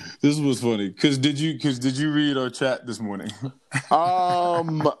 Because did you read our chat this morning?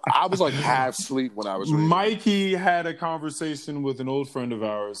 I was like half asleep when I was reading. Mikey had a conversation with an old friend of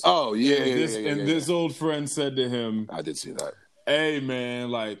ours. Oh yeah, this old friend said to him, I did see that. Hey man,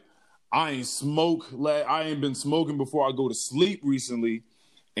 like I ain't been smoking before I go to sleep recently,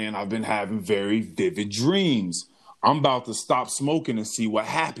 and I've been having very vivid dreams. I'm about to stop smoking and see what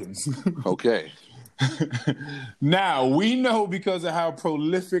happens. Okay. Now, we know because of how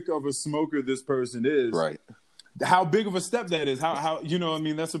prolific of a smoker this person is. Right. How big of a step that is. How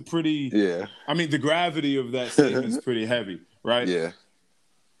that's a pretty... Yeah. I mean, the gravity of that statement is pretty heavy, right? Yeah.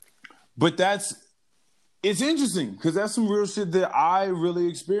 But it's interesting because that's some real shit that I really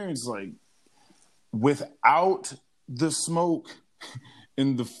experienced. Like, without the smoke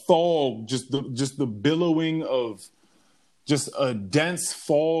and the fog, just the billowing of just a dense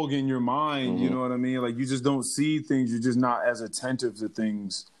fog in your mind, you know what I mean? Like, you just don't see things. You're just not as attentive to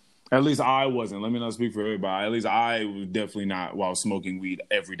things. At least I wasn't. Let me not speak for everybody. At least I was definitely not while smoking weed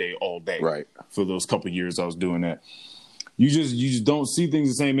every day, all day. Right. For those couple of years I was doing that. You just don't see things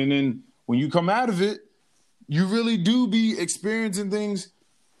the same. And then when you come out of it, you really do be experiencing things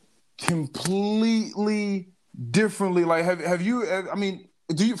completely differently. Like, have you, I mean,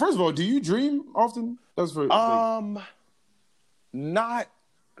 first of all, do you dream often? That's for not.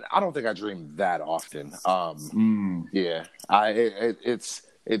 I don't think I dream that often. Yeah,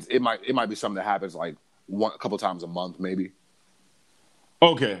 it might be something that happens like a couple times a month, maybe.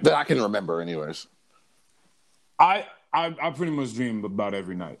 Okay, that I can remember, anyways. I pretty much dream about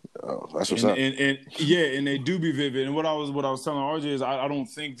every night. Oh, that's what's up. And they do be vivid. And what I was telling RJ is I don't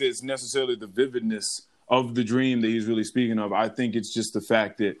think that it's necessarily the vividness of the dream that he's really speaking of. I think it's just the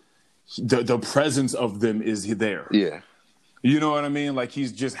fact that the presence of them is there. Yeah. You know what I mean? Like,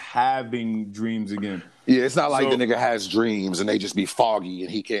 he's just having dreams again. Yeah, it's not like the nigga has dreams and they just be foggy and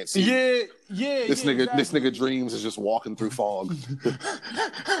he can't see. Yeah. This nigga dreams is just walking through fog.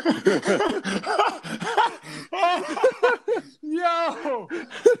 Yo,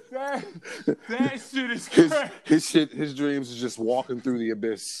 that shit is crazy. His dreams is just walking through the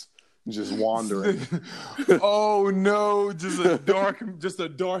abyss. Just wandering. Oh no, just a dark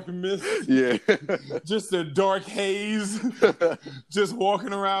mist. Yeah. Just a dark haze. Just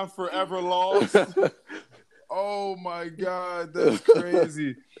walking around forever lost. Oh my God, that's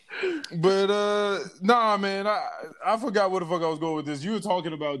crazy. But nah, man, I forgot what the fuck I was going with this. You were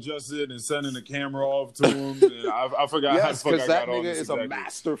talking about Justin and sending the camera off to him. And I forgot how the fuck I got that on nigga this. Is a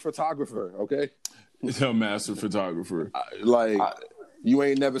master photographer, okay? He's a master photographer. You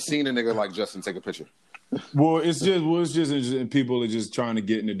ain't never seen a nigga like Justin take a picture. Well, it's just interesting. People are just trying to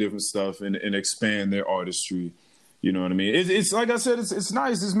get into different stuff and expand their artistry. You know what I mean? It's like I said, it's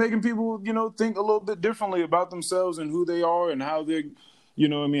nice. It's making people, think a little bit differently about themselves and who they are and how they're,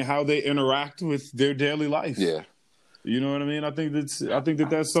 how they interact with their daily life. Yeah. You know what I mean? I think that's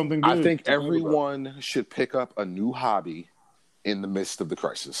something good. I think everyone should pick up a new hobby in the midst of the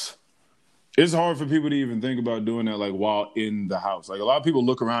crisis. It's hard for people to even think about doing that, like, while in the house. Like, a lot of people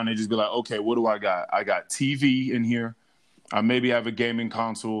look around and they just be like, okay, what do I got? I got TV in here. I maybe have a gaming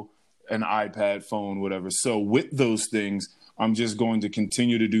console, an iPad, phone, whatever. So with those things, I'm just going to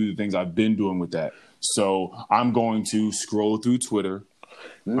continue to do the things I've been doing with that. So I'm going to scroll through Twitter.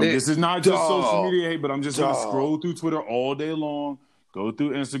 This is not just social media hate, but I'm just going to scroll through Twitter all day long, go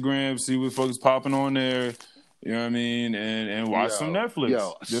through Instagram, see what folks popping on there. You know what I mean? And watch some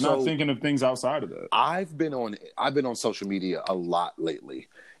Netflix. They're not thinking of things outside of that. I've been on social media a lot lately.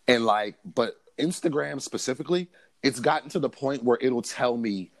 And but Instagram specifically, it's gotten to the point where it'll tell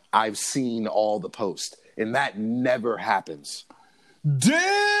me I've seen all the posts. And that never happens.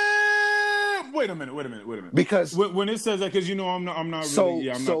 Damn! Wait a minute. Because when it says that, because I'm not not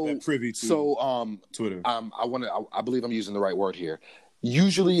that privy to Twitter. I believe I'm using the right word here.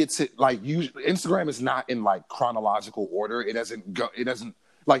 Usually Instagram is not in chronological order. It doesn't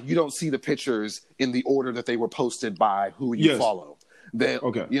you don't see the pictures in the order that they were posted by who you follow. Okay. You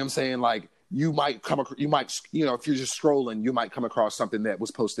know what I'm saying? You might if you're just scrolling, you might come across something that was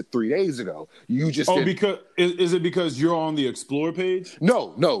posted 3 days ago. You just because is it because you're on the Explore page?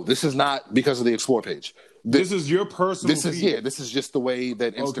 No, this is not because of the Explore page. This is your personal feed. This is just the way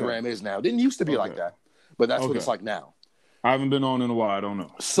that Instagram is now. It didn't used to be like that, but that's what it's like now. I haven't been on in a while. I don't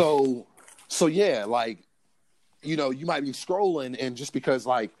know. So yeah, you might be scrolling, and just because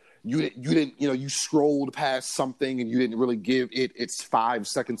you didn't you scrolled past something and you didn't really give it its 5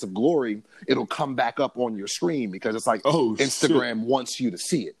 seconds of glory, it'll come back up on your screen because it's Instagram wants you to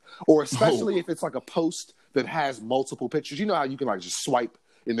see it. Or especially if it's a post that has multiple pictures. You know how you can just swipe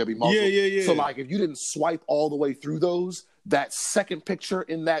and there'll be multiple. Yeah. So if you didn't swipe all the way through those, that second picture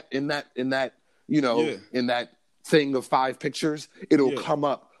in that in that thing of 5 pictures, it'll come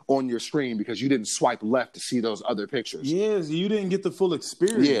up on your screen because you didn't swipe left to see those other pictures. Yes, you didn't get the full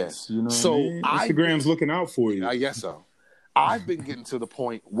experience. Yeah. So Instagram's looking out for you. I guess so. I've been getting to the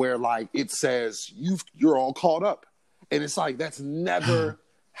point where it says you're all caught up. And it's that's never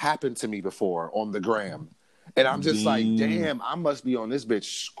happened to me before on the gram. And I'm just damn, I must be on this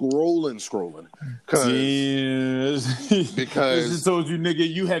bitch scrolling. Because just told you, nigga,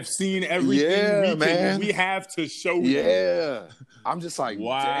 you have seen everything we have to show you. Yeah. I'm just wow.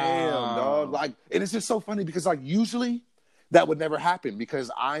 Damn, dog. And it's just so funny because usually that would never happen because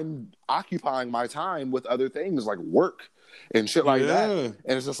I'm occupying my time with other things like work and shit like that. And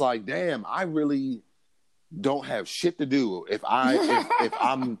it's just damn, I really don't have shit to do if I've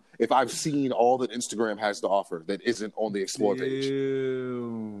seen all that Instagram has to offer that isn't on the Explore page.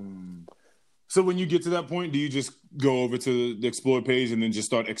 So when you get to that point, do you just go over to the Explore page and then just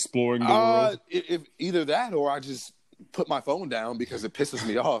start exploring the world? If either that or I just put my phone down because it pisses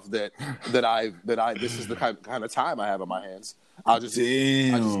me off that this is the kind of time I have on my hands. I just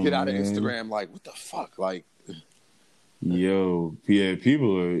get out of Instagram what the fuck? Yo, yeah,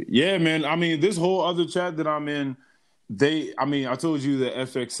 people are, man. I mean, this whole other chat that I'm in, I told you the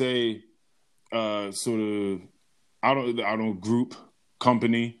FXA I don't group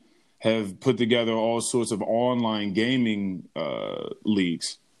company have put together all sorts of online gaming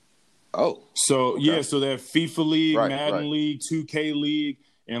leagues. Oh. So, okay. So they have FIFA League, Madden League, 2K League,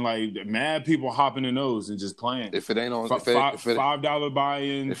 and mad people hopping in those and just playing. If it ain't on $5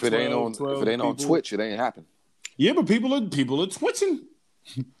 buy-in, if it ain't on Twitch, it ain't happening. Yeah, but people are twitching.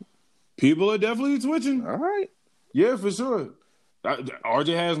 People are definitely twitching. All right. Yeah, for sure.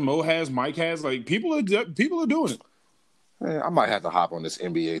 RJ has, Mo has, Mike has. People are doing it. I might have to hop on this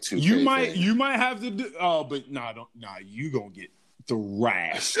NBA 2K. You might have to do. Oh, but you gonna get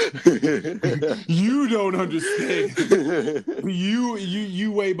thrashed. You don't understand.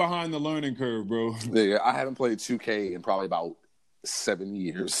 You way behind the learning curve, bro. Yeah, I haven't played 2K in probably about 7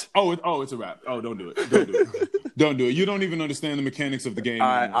 years. Oh, it's a wrap. Oh, don't do it. Don't do it. You don't even understand the mechanics of the game.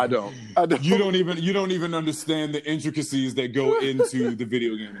 I don't. You don't even understand the intricacies that go into the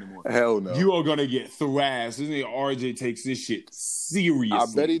video game anymore. Hell no. You are gonna get thrashed. RJ takes this shit seriously. I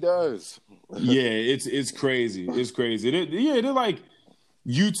bet he does. Yeah, it's crazy. It's crazy. They're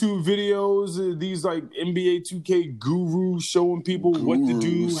YouTube videos, these like NBA 2K gurus showing people what to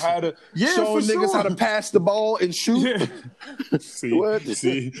do, how to showing niggas how to pass the ball and shoot. Yeah. see,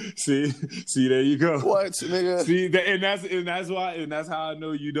 there you go. What, nigga? See, and that's how I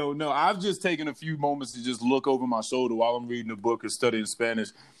know you don't know. I've just taken a few moments to just look over my shoulder while I'm reading a book or studying Spanish.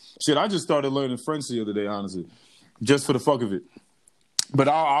 Shit, I just started learning French the other day, honestly, just for the fuck of it. But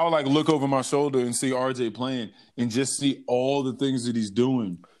I'll like look over my shoulder and see RJ playing and just see all the things that he's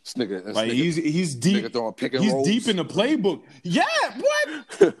doing. This nigga, like he's deep. Nigga throwing pick and he's rolls. Deep in the playbook. Yeah, what?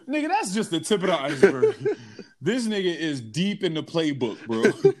 Nigga, that's just the tip of the iceberg. This nigga is deep in the playbook,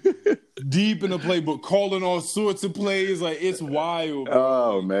 bro. Deep in the playbook, calling all sorts of plays. Like, it's wild,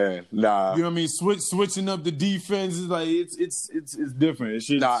 bro. Oh man, nah. You know what I mean? Switching up the defense is like it's different.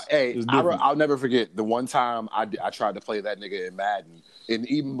 I'll never forget the one time I tried to play that nigga in Madden, and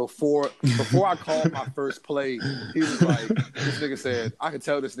even before I called my first play, he was like, this nigga said, I can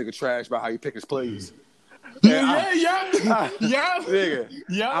tell this nigga trash by how he pick his plays. Yeah. Nigga,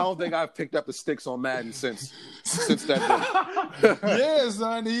 yeah. I don't think I've picked up the sticks on Madden since that day. Yeah,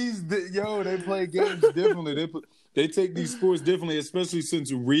 son. They play games differently. They take these sports differently, especially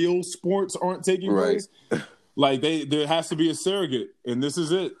since real sports aren't taking place. Like there has to be a surrogate, and this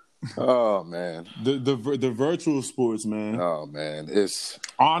is it. Oh man, the virtual sports, man. Oh man, it's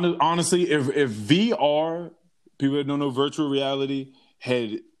honestly, if VR, people that don't know virtual reality,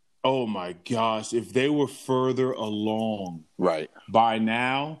 had. Oh my gosh, if they were further along by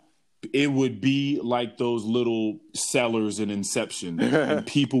now, it would be like those little sellers in Inception. and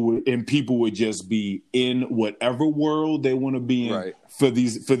people would just be in whatever world they want to be in for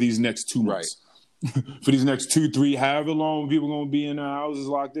these next 2 months. For these next 2, 3, however long people are gonna be in their houses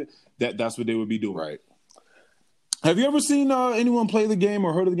locked in, that's what they would be doing. Right. Have you ever seen anyone play the game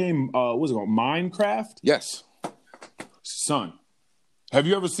or heard of the game, what's it called? Minecraft? Yes. Son. Have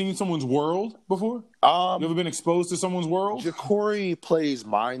you ever seen someone's world before? You ever been exposed to someone's world? Ja'Cory plays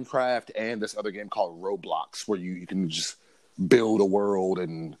Minecraft and this other game called Roblox, where you can just build a world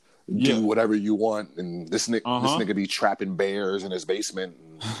and do whatever you want. And this nigga be trapping bears in his basement.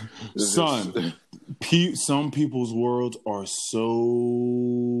 Son, some people's worlds are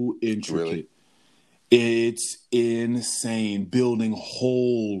so intricate. Really? It's insane. Building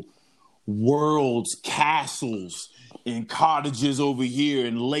whole worlds, castles, and cottages over here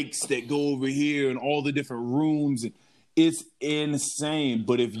and lakes that go over here and all the different rooms. It's insane.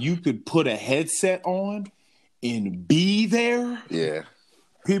 But if you could put a headset on and be there,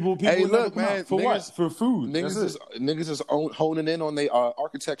 people hey, look, man, for what? For food. Niggas is honing in on their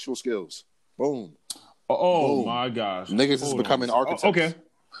architectural skills. Boom. Boom. My gosh. Niggas is becoming architects.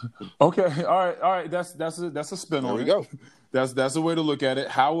 Okay. All right. That's a spin on it. There we go. That's a way to look at it.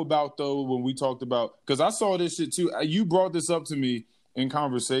 How about, though, when we talked about – because I saw this shit, too. You brought this up to me in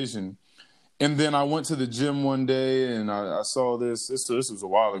conversation, and then I went to the gym one day, and I saw this. This was a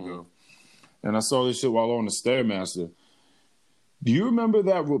while ago, and I saw this shit while on the Stairmaster. Do you remember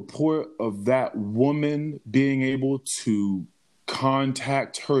that report of that woman being able to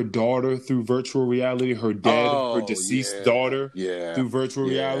contact her daughter through virtual reality, her deceased daughter through virtual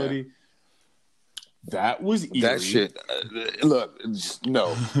reality? That was eerie. That shit. Look,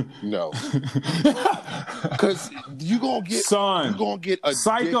 no, because you gonna get addicted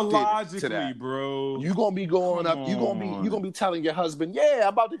psychologically, to that. bro. You gonna be going up. You gonna be telling your husband, "Yeah, I'm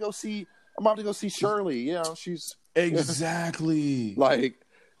about to go see Shirley. You know, she's exactly like."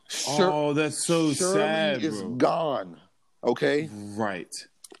 That's so Shirley sad. Is bro. Gone. Okay. Right.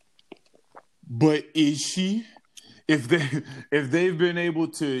 But is she? If they've been able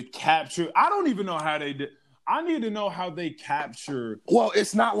to capture, I don't even know how they did. I need to know how they capture. Well,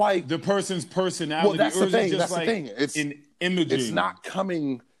 it's not like the person's personality. Well, that's or the thing. It that's like the thing. It's in imaging. It's not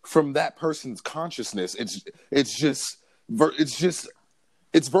coming from that person's consciousness. It's just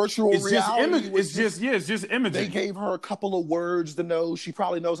virtual reality. It's just imaging. They gave her a couple of words to know. She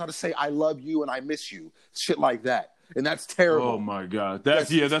probably knows how to say "I love you" and "I miss you," shit like that. And that's terrible. Oh my god, that's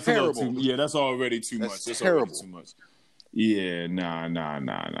terrible. That's already too much. That's terrible. Too much. Yeah, nah.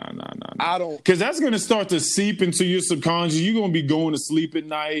 I don't, because that's gonna start to seep into your subconscious. You're gonna be going to sleep at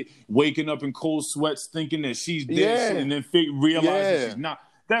night, waking up in cold sweats, thinking that she's dead, and then realizing she's not.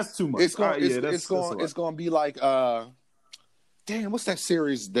 That's too much. It's gonna be like, damn, what's that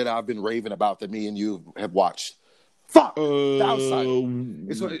series that I've been raving about that me and you have watched? Fuck the outsider.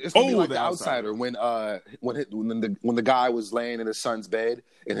 It's gonna be like The the outsider when the guy was laying in his son's bed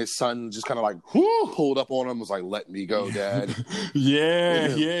and his son just kind of like pulled up on him, was like, "Let me go, Dad."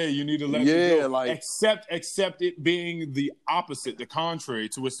 Yeah, you need to let me go. Like except it being the opposite, the contrary,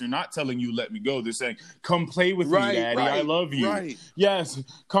 to which they're not telling you let me go. They're saying, "Come play with me, Daddy. I love you. Right. Yes,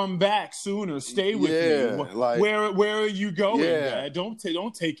 come back sooner. Stay with me. Like, where are you going, Dad? Don't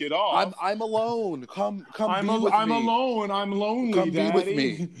take it off. I'm alone. Come I'm be with me. alone. I'm lonely. Come Daddy. be with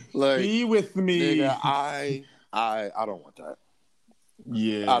me. Like, be with me. Nigga, I don't want that.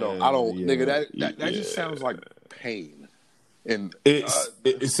 Yeah, I don't. Yeah, nigga, that just sounds like pain. And it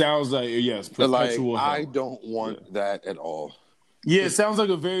sounds like perpetual hell. I don't want that at all. Yeah, it sounds like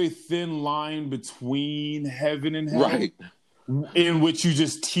a very thin line between heaven and hell, right? In which you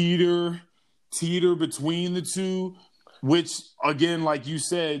just teeter between the two, which again, like you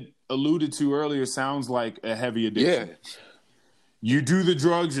said, alluded to earlier, sounds like a heavy addiction. Yeah. You do the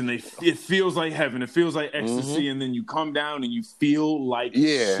drugs and it feels like heaven. It feels like ecstasy, and then you come down and you feel like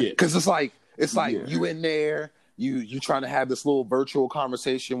shit. Because it's like you in there, you trying to have this little virtual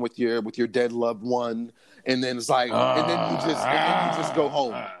conversation with your dead loved one, and then it's like, and then you just go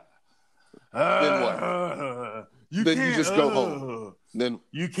home. Then what? You just go home. Then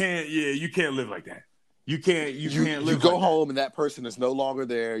you can't. Yeah, you can't live like that. You can't live. You go home and that person is no longer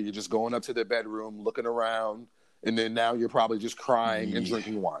there. You're just going up to their bedroom, looking around. And then now you're probably just crying and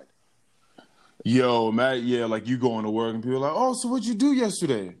drinking wine. Yo, Matt, like you going to work and people are like, "Oh, so what'd you do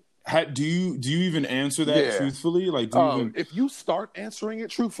yesterday?" Do you even answer that truthfully? Like, if you start answering it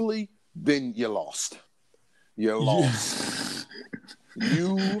truthfully, then you're lost. You're lost.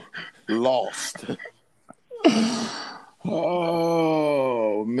 You lost.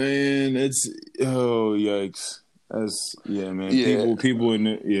 Oh man, yikes! Man. People in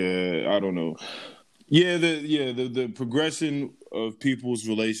it. I don't know. The progression of people's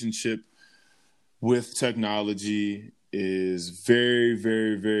relationship with technology is very,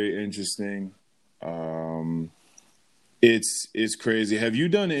 very, very interesting. It's crazy. Have you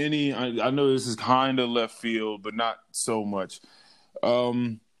done any? I know this is kind of left field, but not so much.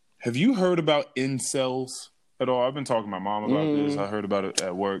 Have you heard about incels at all? I've been talking to my mom about this. I heard about it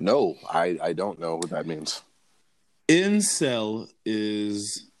at work. No, I don't know what that means. Incel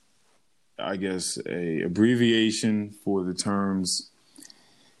is, I guess, a abbreviation for the terms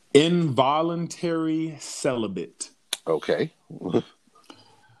involuntary celibate. Okay.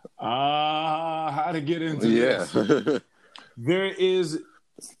 How to get into this? There is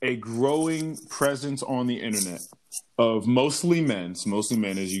a growing presence on the internet of mostly men,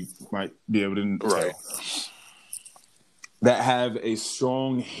 as you might be able to tell, that have a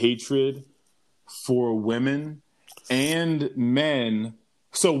strong hatred for women and men.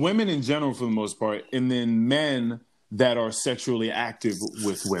 So women in general, for the most part, and then men that are sexually active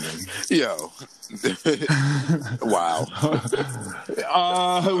with women. Yo. Wow.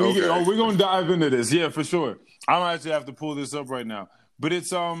 We're going to dive into this. Yeah, for sure. I might actually have to pull this up right now. But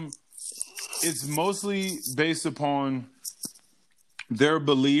it's mostly based upon their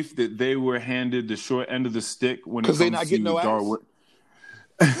belief that they were handed the short end of the stick when it comes to Darwin. Because they not getting no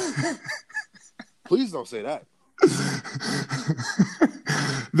ass? Please don't say that.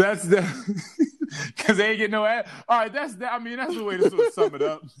 That's because they ain't get no ass. All right, that's the way to sort of sum it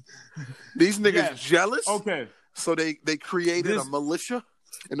up. These niggas jealous. Okay, so they created a militia,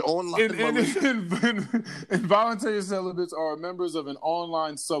 an online militia. Involuntary celibates are members of an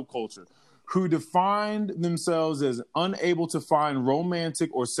online subculture who defined themselves as unable to find romantic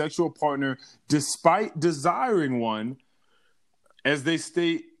or sexual partner despite desiring one, as they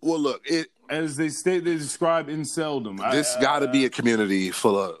state. Well, look, as they describe inceldom. This got to be a community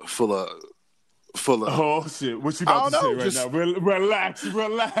full of. Oh shit! What you about to say right now? Relax.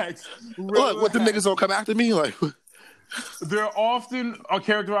 Look, what the niggas don't come after me like. They're often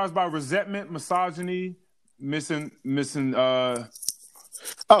characterized by resentment, misogyny, misanthropic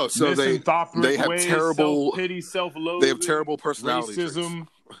they have ways, terrible self-pity, self-loathing. They have terrible personality racism.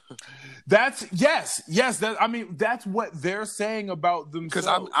 That's that's what they're saying about themselves.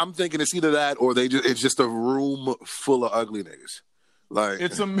 Because I'm thinking it's either that or it's just a room full of ugly niggas. Like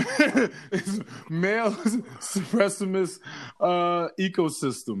it's male suppressivist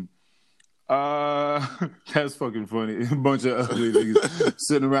ecosystem. That's fucking funny. A bunch of ugly niggas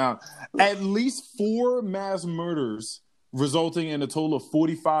sitting around. At least 4 mass murders, resulting in a total of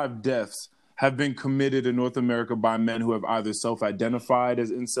 45 deaths, have been committed in North America by men who have either self-identified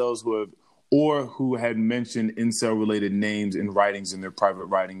as incels, or who had mentioned incel-related names in writings in their private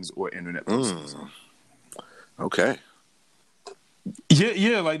writings or internet posts. Okay.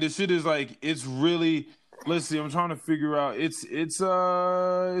 Yeah, like this shit is like, it's really, let's see. I'm trying to figure out. It's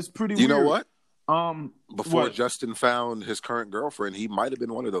pretty. You weird. know what? Before What? Justin found his current girlfriend, he might have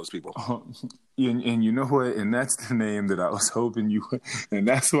been one of those people. And you know what? And that's the name that I was hoping you would. And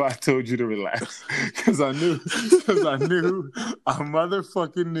that's why I told you to relax. Because I knew, I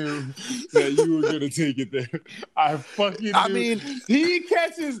motherfucking knew that you were going to take it there. I fucking knew. I mean, he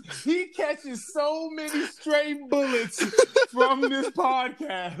catches so many stray bullets from this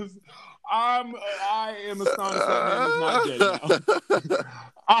podcast. I am astonished that man is not dead now.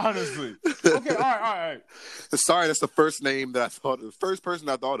 Honestly. Okay, all right. Sorry, that's the first name that I thought of. The first person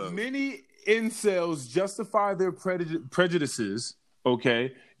I thought of. Many incels justify their prejudices,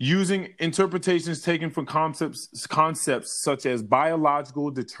 okay, using interpretations taken from concepts such as biological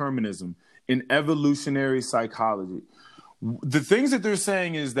determinism in evolutionary psychology. The things that they're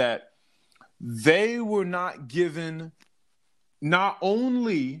saying is that they were not given not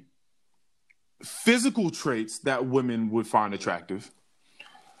only physical traits that women would find attractive,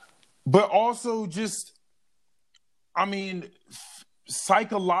 but also just,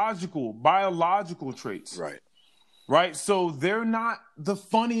 psychological, biological traits. Right? So they're not the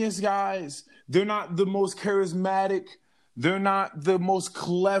funniest guys. They're not the most charismatic. They're not the most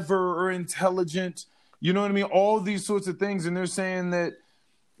clever or intelligent. You know what I mean? All these sorts of things. And they're saying that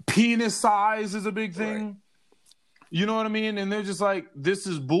penis size is a big thing. Right. You know what I mean? And they're just like, this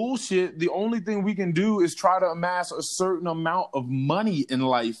is bullshit. The only thing we can do is try to amass a certain amount of money in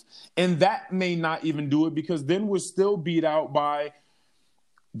life. And that may not even do it, because then we're still beat out by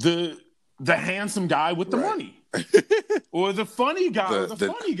the handsome guy with the money. Or the funny guy,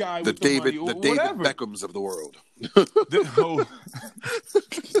 funny guy with the money, or the David whatever. Beckhams of the world.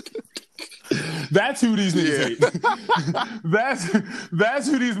 That's who these niggas hate. That's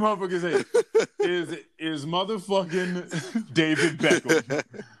who these motherfuckers hate. Is motherfucking David Beckham.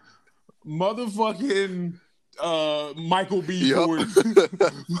 Motherfucking Michael B. Jordan.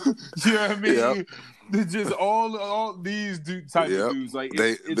 You know what I mean? Yep. Just all these type of dudes. Like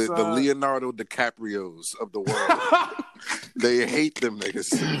the Leonardo DiCaprios of the world. They hate them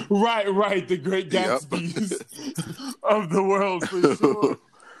niggas. Right. The Great Gatsby's of the world, for sure.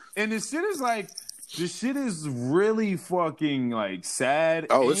 And this shit is really fucking like sad.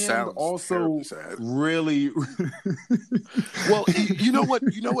 Oh, it and sounds also sad. Really. Well, you know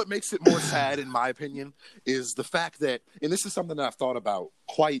what makes it more sad, in my opinion, is the fact that, and this is something that I've thought about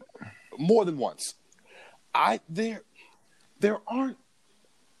quite more than once. I don't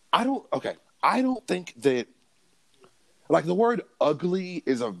think that, like, the word ugly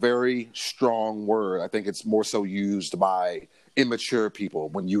is a very strong word. I think it's more so used by immature people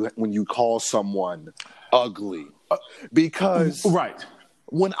when you call someone ugly, because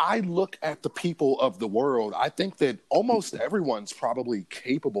when I look at the people of the world, I think that almost everyone's probably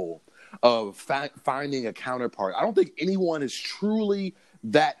capable of finding a counterpart. I don't think anyone is truly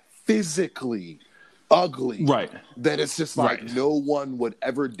that physically ugly, that it's just like no one would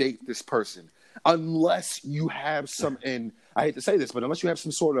ever date this person unless you have some, and I hate to say this, but unless you have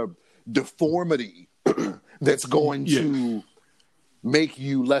some sort of deformity that's going to make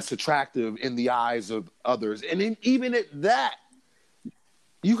you less attractive in the eyes of others. And then even at that,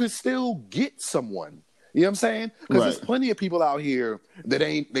 you can still get someone. You know what I'm saying? Because there's plenty of people out here that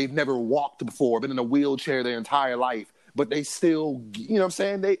they've never walked before, been in a wheelchair their entire life, but they still, you know what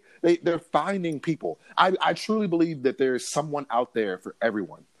I'm saying? They're finding people. I truly believe that there's someone out there for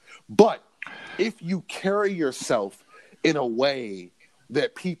everyone. But if you carry yourself in a way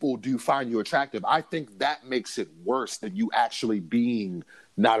that people do find you attractive, I think that makes it worse than you actually being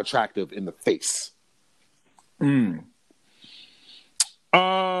not attractive in the face. Have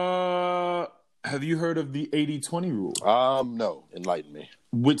you heard of the 80-20 rule? No. Enlighten me.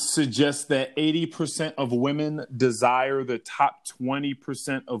 Which suggests that 80% of women desire the top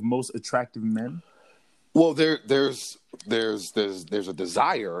 20% of most attractive men? Well, there's a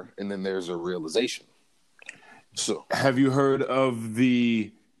desire, and then there's a realization. So, have you heard of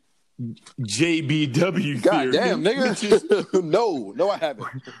the JBW theory? God damn, nigga. No, I haven't.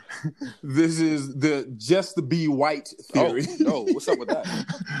 This is the just to be white theory. Oh, no, what's up with that?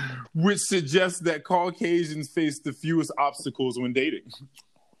 Which suggests that Caucasians face the fewest obstacles when dating.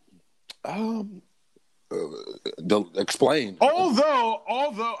 Explain.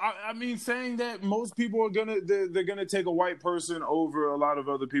 Although, I mean, saying that most people are they're gonna take a white person over a lot of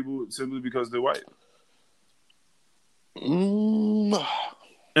other people simply because they're white. And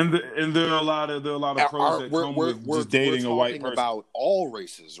there are a lot of pros that come with just dating a white person. About all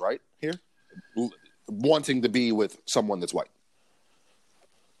races, right? Here, wanting to be with someone that's white.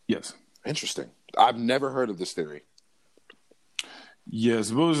 Yes. Interesting. I've never heard of this theory. Yeah,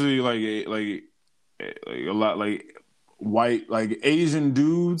 supposedly like a lot like white, like Asian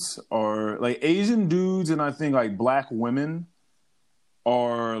dudes, and I think like black women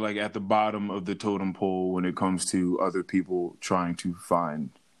are like at the bottom of the totem pole when it comes to other people trying to find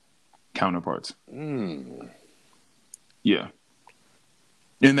counterparts. Yeah.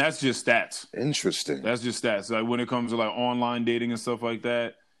 And that's just stats. Interesting. That's just stats. Like when it comes to like online dating and stuff like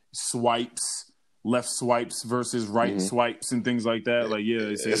that, swipes, left swipes versus right swipes and things like that. Like, yeah,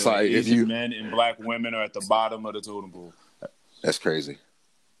 they say It's like like if Asian men and black women are at the bottom of the totem pole. That's crazy.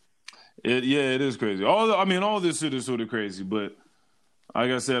 It is crazy. All this shit is sort of crazy, but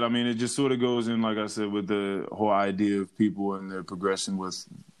like I said, I mean, it just sort of goes in, like I said, with the whole idea of people and their progression with,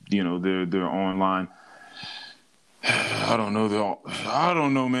 you know, their online. I don't know,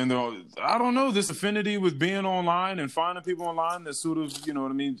 man. I don't know, this affinity with being online and finding people online that sort of, you know what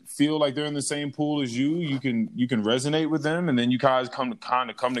I mean, feel like they're in the same pool as you. You can resonate with them, and then you guys come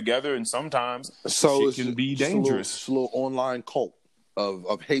together, and sometimes it can be dangerous. It's a little online cult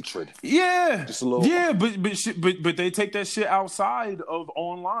of hatred. Yeah, just a little. Yeah, but they take that shit outside of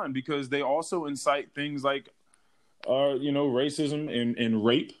online because they also incite things like, racism and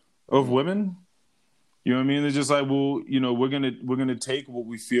rape of women. You know what I mean? They're just like, well, you know, we're gonna take what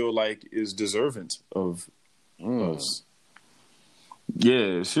we feel like is deserving of us.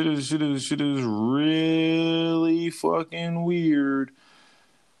 Yeah, shit is really fucking weird.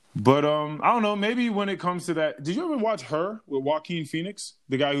 But I don't know. Maybe when it comes to that, did you ever watch Her with Joaquin Phoenix,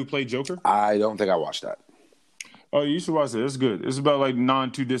 the guy who played Joker? I don't think I watched that. Oh, you should watch it. It's good. It's about like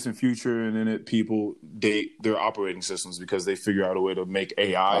too distant future, and in it, people date their operating systems because they figure out a way to make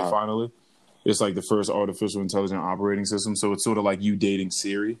AI finally. It's like the first artificial intelligent operating system, so it's sort of like you dating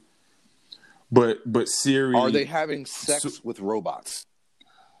Siri. But Siri, are they having sex with robots?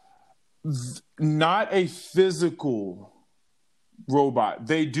 Not a physical robot.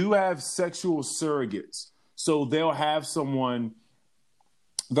 They do have sexual surrogates, so they'll have someone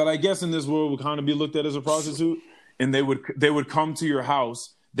that I guess in this world would kind of be looked at as a prostitute, and they would come to your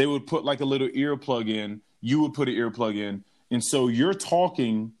house. They would put like a little earplug in. You would put an earplug in, and so you're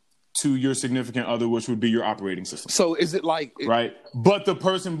talking to your significant other, which would be your operating system. So is it like right? But the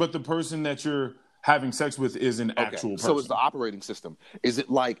person that you're having sex with is an actual person. So it's the operating system. Is it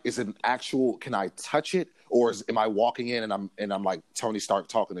an actual? Can I touch it, or am I walking in and I'm like Tony Stark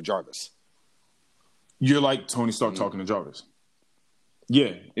talking to Jarvis? You're like Tony Stark talking to Jarvis.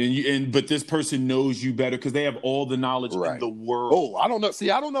 Yeah, but this person knows you better because they have all the knowledge in the world. Oh, I don't know.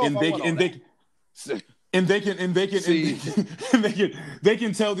 See, I don't know. They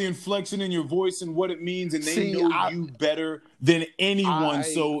can tell the inflection in your voice and what it means, and they know you better than anyone.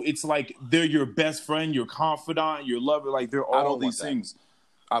 So it's like they're your best friend, your confidant, your lover. Like they're all these things.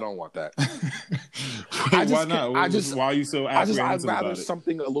 I don't want that. Why not? Why are you so apprehensive I'd rather about it?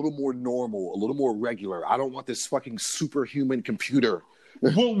 something a little more normal, a little more regular. I don't want this fucking superhuman computer.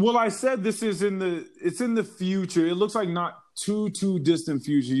 Well, I said it's in the future. It looks like not too distant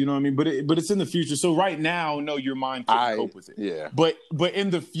future, you know what I mean? But it's in the future. So right now, no, your mind can't cope with it. Yeah. But in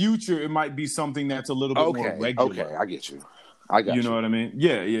the future, it might be something that's a little bit more regular. Okay, I get you. I got you. You know what I mean?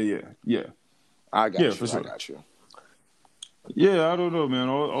 Yeah. I got you. For sure. I got you. Yeah, I don't know, man.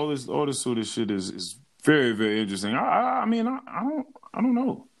 All this sort of shit is very, very interesting. I mean, I don't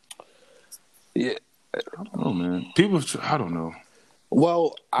know. Yeah. I don't know, man. I don't know.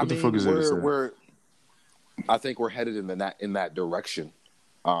 Well, I the fuck is I think we're headed in that direction.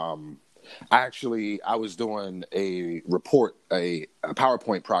 I was doing a report, a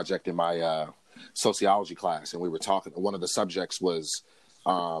PowerPoint project in my sociology class, and we were talking. One of the subjects was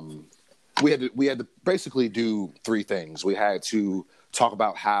we had to basically do three things. We had to talk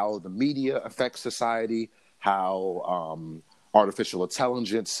about how the media affects society, how artificial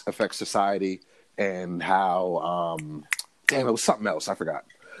intelligence affects society, and how it was something else. I forgot.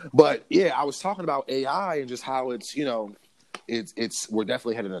 But yeah, I was talking about AI and just how it's, you know, it's we're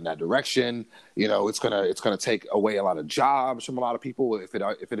definitely headed in that direction. You know, it's gonna take away a lot of jobs from a lot of people if it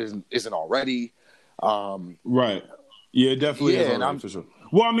isn't already. Right. Yeah, it definitely is. And for sure.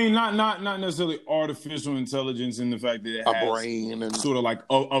 Well, I mean, not necessarily artificial intelligence in the fact that it has a brain and sort of like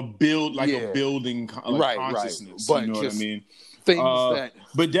a building consciousness. But you know what I mean? Things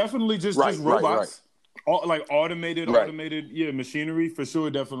but definitely just robots. Right. Like automated machinery for sure.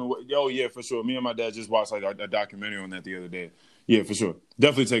 Definitely. Oh yeah, for sure. Me and my dad just watched like a documentary on that the other day. Yeah, for sure.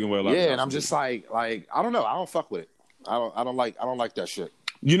 Definitely taking away a lot. Yeah, and I'm just like I don't know. I don't fuck with it. I don't like that shit.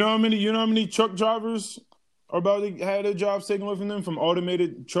 You know how many truck drivers are about to have their jobs taken away from them from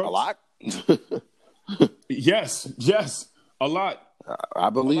automated trucks? A lot. Yes, a lot. I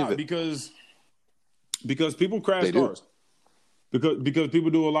believe it because people crash cars. because people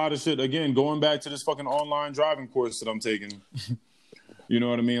do a lot of shit. Again, going back to this fucking online driving course that I'm taking. You know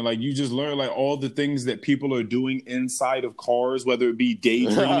what I mean? Like, you just learn like all the things that people are doing inside of cars, whether it be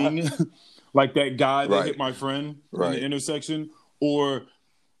daydreaming, like that guy that hit my friend in the intersection, or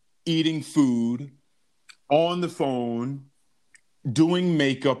eating food, on the phone, doing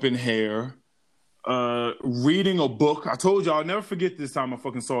makeup and hair, reading a book. I told you I'll never forget this time I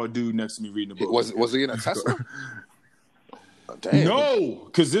fucking saw a dude next to me reading a book. Was he in a Tesla? Damn. No,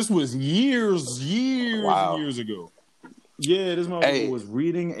 because this was years ago. Yeah, this motherfucker was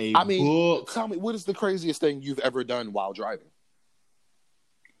reading a book. Tell me, what is the craziest thing you've ever done while driving?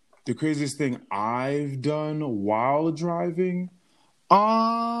 The craziest thing I've done while driving?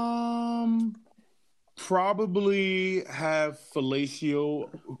 Probably have fellatio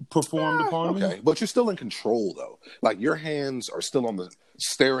performed upon me. Okay, but you're still in control, though. Like, your hands are still on the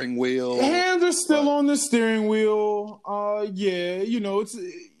steering wheel. Hands are still on the steering wheel. Yeah, you know, it's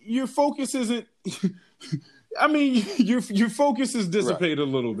your focus isn't... I mean, your focus is dissipated a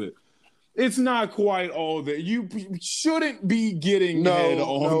little bit. It's not quite all that. You shouldn't be getting head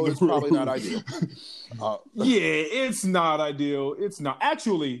on the road. Probably not ideal. Yeah, it's not ideal. It's not.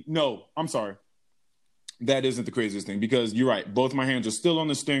 Actually, no, I'm sorry. That isn't the craziest thing, because you're right. Both my hands are still on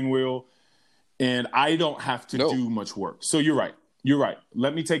the steering wheel, and I don't have to do much work. So you're right. You're right.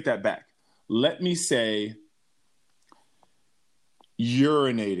 Let me take that back. Let me say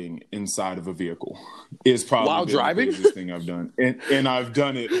urinating inside of a vehicle is probably while driving the craziest thing I've done, and I've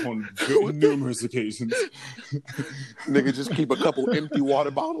done it on numerous occasions. Nigga, just keep a couple empty water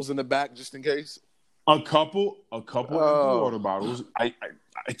bottles in the back just in case. A couple empty water bottles. I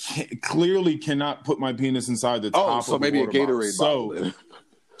clearly cannot put my penis inside the top. So of maybe a Gatorade bottle.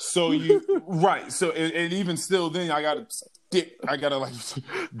 So you right. So and even still, then I gotta like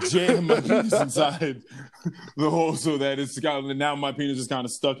jam my penis inside the hole so that it's got. Now my penis is kind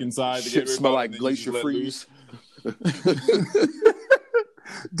of stuck inside. Shit smell like Glacier Freeze.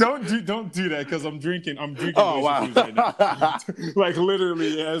 Don't do that, because I'm drinking. Oh wow! Right now. Like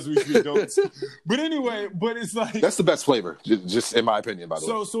literally as we speak. But anyway, it's like that's the best flavor, just in my opinion. By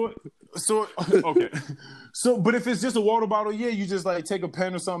the way. So okay. So, but if it's just a water bottle, yeah, you just like take a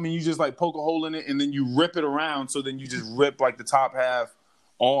pen or something and you just like poke a hole in it and then you rip it around. So then you just rip like the top half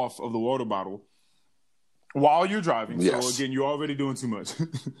off of the water bottle while you're driving. Yes. So again, you're already doing too much.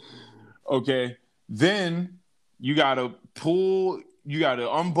 Okay. Then you gotta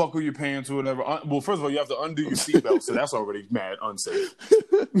unbuckle your pants or whatever. Well, first of all, you have to undo your seatbelt, so that's already mad unsafe.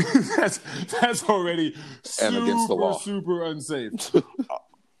 that's already and against the law. Super unsafe.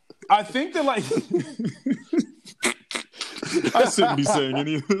 I think that like I shouldn't be saying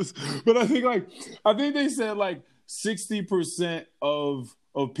any of this, but I think they said like 60% of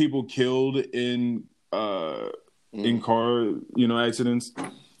people killed in car, accidents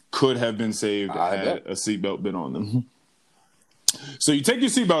could have been saved had a seatbelt been on them. So you take your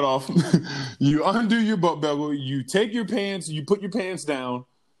seatbelt off, you undo your butt buckle, you take your pants, you put your pants down,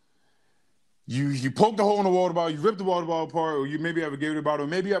 you poke the hole in the water bottle, you rip the water bottle apart, or you maybe have a Gatorade bottle, or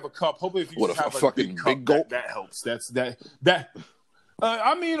maybe you have a cup. Hopefully, if you just have a big cup, that helps.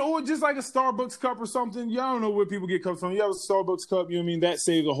 I mean, or just like a Starbucks cup or something. You don't know where people get cups from. You have a Starbucks cup, you know what I mean? That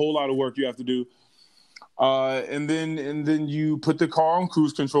saves a whole lot of work you have to do. And then you put the car on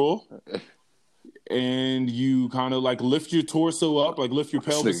cruise control. And you kind of like lift your torso up, like lift your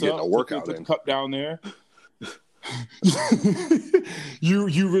pelvis up, put the cup down there.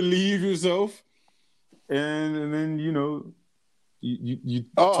 you relieve yourself, and then you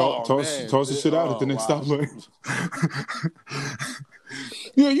toss the shit out at the next stoplight.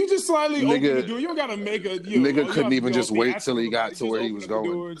 You just slightly open the door. You don't gotta make a nigga couldn't even just wait till he got to where he was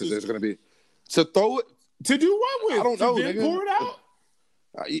going, because there's gonna be to throw it to do what with? I don't know, nigga. Pour it out.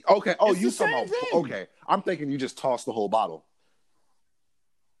 Okay. Oh, you somehow. Okay, I'm thinking you just tossed the whole bottle.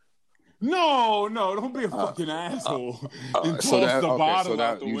 No, don't be a fucking asshole. So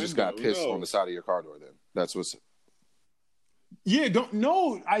now you just got pissed on the side of your car door. Then that's what's. Yeah,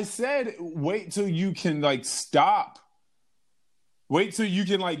 I said wait till you can like stop. Wait till you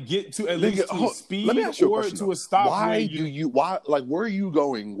can like get to at least to a speed or to a stop. Why where are you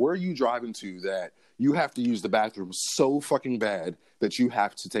going? Where are you driving to that you have to use the bathroom so fucking bad that you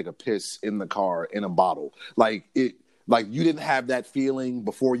have to take a piss in the car in a bottle? Like you didn't have that feeling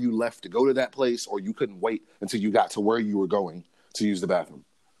before you left to go to that place, or you couldn't wait until you got to where you were going to use the bathroom?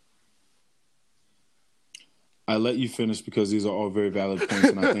 I let you finish because these are all very valid points,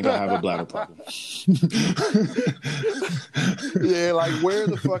 and I think I have a bladder problem. Yeah, like where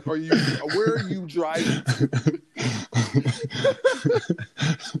the fuck are you? Where are you driving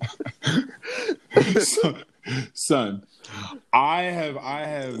to? Son, I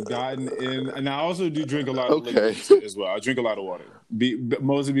have gotten in, and I also do drink a lot of Okay. liquid as well. I drink a lot of water,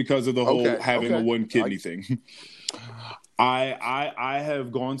 mostly because of the whole having a one kidney thing. I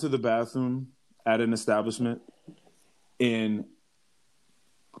have gone to the bathroom at an establishment and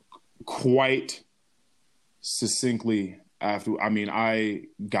quite succinctly after. I mean, I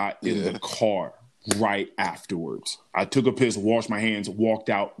got in the car right afterwards. I took a piss, washed my hands, walked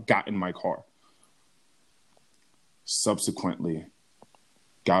out, got in my car. Subsequently,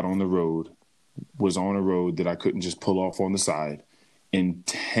 got on the road, was on a road that I couldn't just pull off on the side, and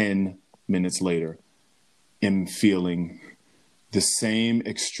 10 minutes later, am feeling the same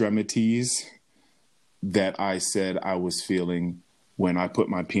extremities that I said I was feeling when I put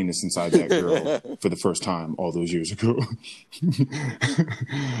my penis inside that girl for the first time all those years ago.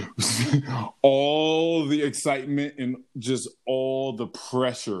 All the excitement and just all the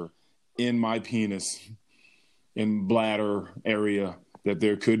pressure in my penis and bladder area that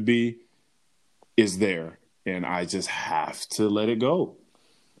there could be is there. And I just have to let it go.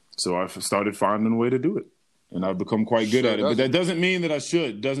 So I've started finding a way to do it. And I've become quite good at it. But that doesn't mean that I should.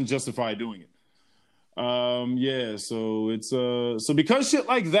 It doesn't justify doing it. So it's so because shit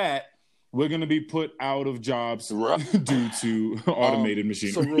like that, we're gonna be put out of jobs due to automated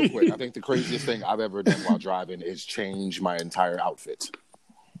machinery. So real quick, I think the craziest thing I've ever done while driving is change my entire outfit.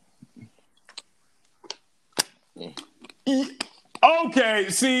 Okay,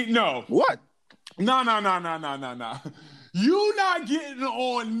 see, no. What? No. You not getting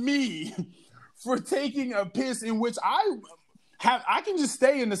on me for taking a piss in which I can just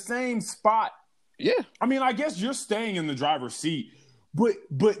stay in the same spot. Yeah. I mean, I guess you're staying in the driver's seat, but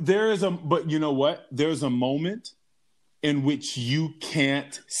you know what? There's a moment in which you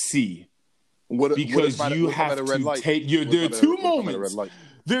can't see because you have to take your. There are two moments.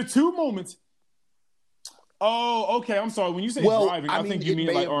 There are two moments. Oh, okay. I'm sorry. When you say driving, I think you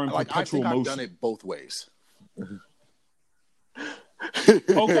mean like are in perpetual motion. I've done it both ways.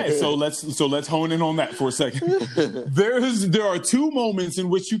 Okay, so let's hone in on that for a second. There are two moments in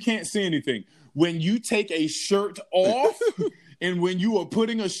which you can't see anything. When you take a shirt off and when you are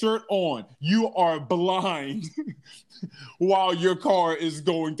putting a shirt on, you are blind while your car is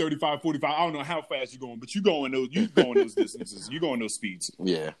going 35, 45. I don't know how fast you're going, but you're going those distances. You're going those speeds.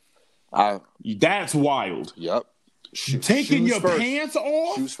 Yeah. That's wild. Yep. Taking your pants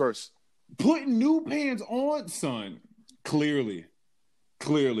off? Shoes first. Putting new pants on, son. Clearly.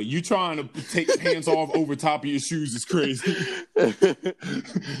 You trying to take pants off over top of your shoes is crazy.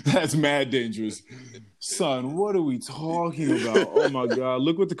 That's mad dangerous. Son, what are we talking about? Oh my God.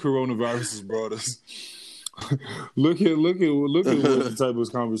 Look what the coronavirus has brought us. Look at what the type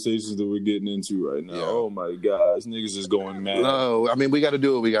of conversations that we're getting into right now. Yeah. Oh my God. Niggas is going mad. No, I mean, we got to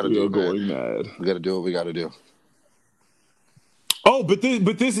do what we got to do. We're going mad. We got to do what we got to do. Oh, but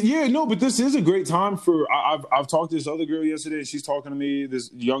this is a great time for. I've talked to this other girl yesterday. She's talking to me,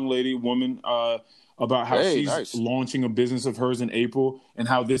 this young woman, about how she's launching a business of hers in April and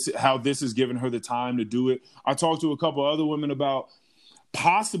how this has given her the time to do it. I talked to a couple other women about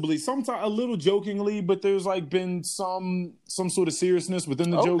possibly, sometimes a little jokingly, but there's like been some sort of seriousness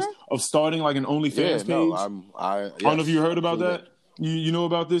within the jokes of starting like an OnlyFans page. I don't know if you heard about that. You know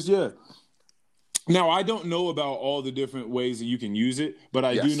about this, yeah. Now, I don't know about all the different ways that you can use it, but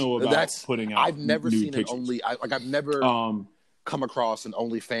I do know about putting out I've never seen pictures. I've never come across an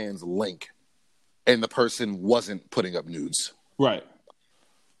OnlyFans link and the person wasn't putting up nudes. Right.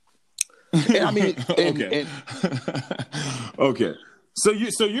 And, I mean, okay. So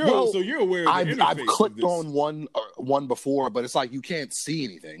you're aware of the I've clicked on one before, but it's like you can't see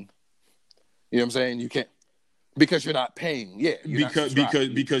anything. You know what I'm saying? You can't. Because you're not paying, because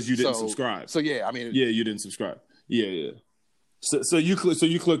you didn't subscribe. So yeah, I mean, you didn't subscribe. Yeah. So you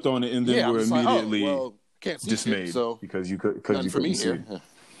clicked on it and then were immediately can't see dismayed it, because you couldn't see. Here.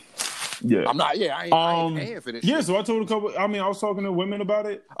 Yeah, I'm not. Yeah, I ain't paying for this. Yeah, shit. So I told a couple. I mean, I was talking to women about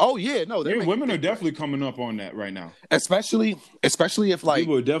it. Oh yeah, no, women are definitely coming up on that right now. Especially if like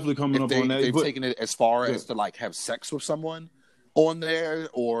people are definitely coming up on that. They've taken it as far as to like have sex with someone on there,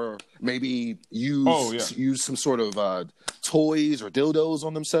 or maybe use some sort of toys or dildos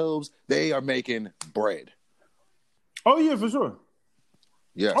on themselves. They are making bread. Oh yeah, for sure.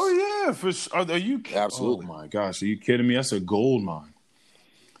 Yes. Oh yeah, for sure. Are you absolutely? Oh my gosh, are you kidding me? That's a gold mine.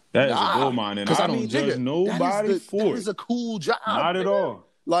 That is a gold mine, and I don't judge nobody for it. That is a cool job. Not at all.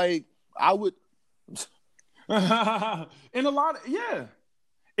 Like I would. And a lot of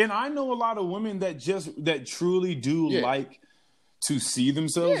and I know a lot of women that truly do like to see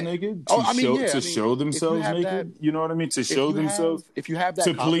themselves naked, to show themselves naked. That, you know what I mean? To show themselves. If you have that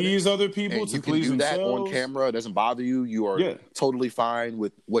to please other people, to you please can do themselves. that on camera, it doesn't bother you. You are totally fine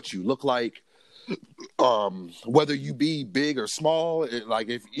with what you look like. Whether you be big or small, like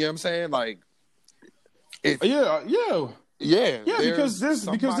if you know what I'm saying, like because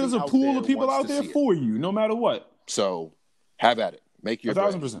there's a pool of people out there for you, no matter what. So have at it. Make your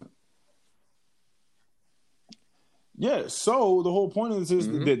 1,000%. Yeah, so the whole point of this is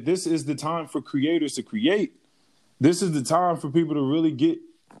that this is the time for creators to create. This is the time for people to really get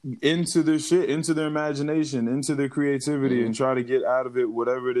into their shit, into their imagination, into their creativity, and try to get out of it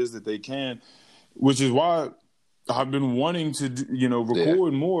whatever it is that they can, which is why I've been wanting to,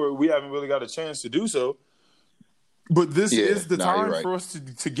 record more. We haven't really got a chance to do so. But this is the time for us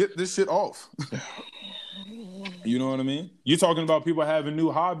to get this shit off. You know what I mean? You're talking about people having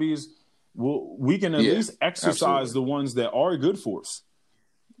new hobbies. Well, we can at least exercise the ones that are good for us.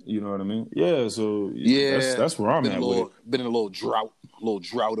 You know what I mean? Yeah. So that's where I'm at with it. Been in a little drought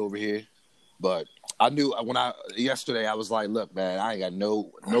over here, but I knew yesterday I was like, look, man, I ain't got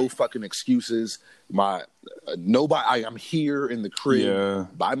no fucking excuses. I'm here in the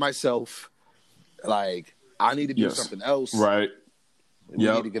crib by myself. Like I need to do something else. Right. We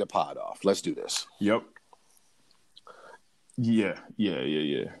need to get a pod off. Let's do this. Yep. Yeah.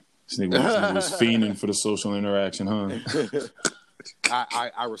 This nigga was fiending for the social interaction, huh?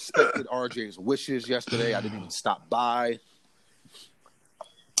 I respected RJ's wishes yesterday. I didn't even stop by.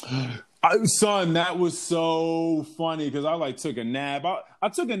 Son, that was so funny because I took a nap. I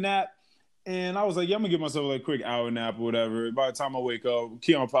took a nap and I was like, I'm gonna give myself a quick hour nap or whatever. By the time I wake up,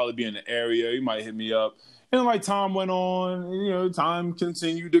 Keon will probably be in the area. He might hit me up. And time went on, time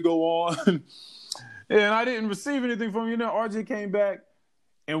continued to go on. And I didn't receive anything from RJ came back.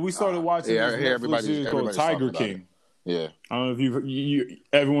 And we started watching this Netflix series called Tiger King. Yeah. I don't know if you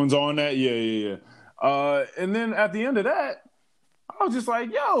everyone's on that. Yeah. And then at the end of that, I was just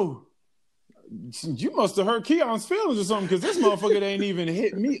like, yo, you must have hurt Keon's feelings or something because this motherfucker ain't even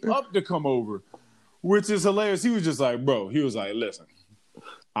hit me up to come over, which is hilarious. He was just like, bro, listen,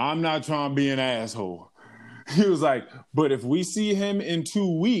 I'm not trying to be an asshole. He was like, but if we see him in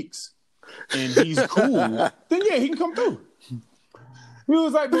 2 weeks and he's cool, then he can come through. He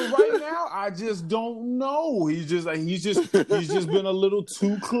was like, but right now, I just don't know. He's just been a little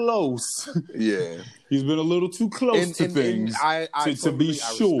too close. Yeah, he's been a little too close to things. I to be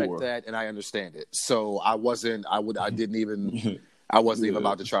sure. I respect that, and I understand it. So I wasn't even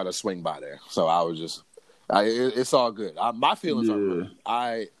about to try to swing by there. So I was just, it's all good. My feelings are good.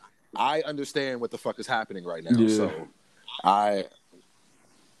 I understand what the fuck is happening right now. Yeah. So but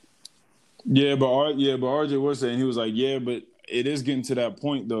RJ was saying, he was like, but it is getting to that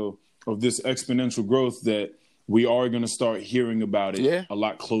point, though, of this exponential growth that we are going to start hearing about it a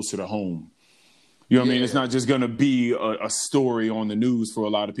lot closer to home. You know what I mean? It's not just going to be a story on the news for a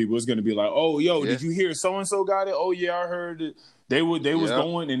lot of people. It's going to be like, oh, yo, did you hear so-and-so got it? Oh, yeah, I heard it. They was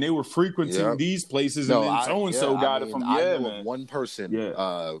going and they were frequenting these places and then so-and-so got it from, I know of one person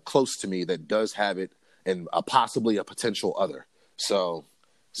close to me that does have it and possibly a potential other. So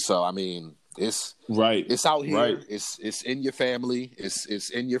I mean... It's out here. Right. It's in your family. It's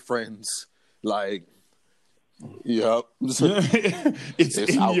in your friends. Like, yep. it's in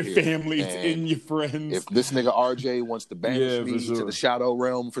your family. It's in your friends. If this nigga RJ wants to banish me to the shadow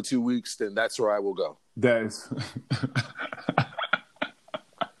realm for 2 weeks, then that's where I will go. That's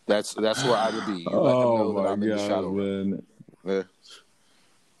where I would be. You let them know that I'm in the shadow realm.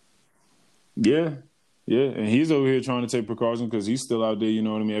 Yeah. Yeah, and he's over here trying to take precautions because he's still out there, you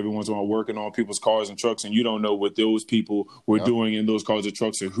know what I mean? Everyone's working on people's cars and trucks, and you don't know what those people were doing in those cars and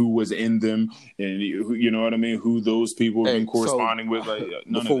trucks or who was in them, and you know what I mean? Who those people have been corresponding with.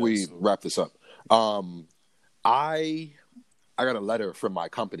 Before we wrap this up, I got a letter from my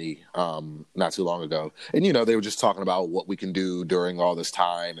company not too long ago, and they were just talking about what we can do during all this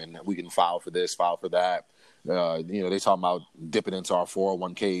time, and we can file for this, file for that. They talking about dipping into our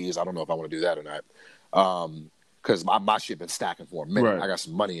 401ks. I don't know if I want to do that or not. Because my shit been stacking for a minute. Right. I got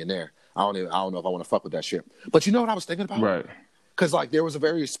some money in there. I don't know if I want to fuck with that shit. But you know what I was thinking about? Right. Because there was a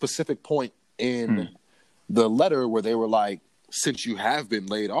very specific point in the letter where they were like, since you have been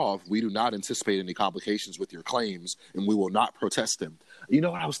laid off, we do not anticipate any complications with your claims, and we will not protest them. You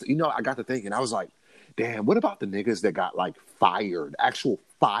know what I got to thinking. I was like, damn, what about the niggas that got fired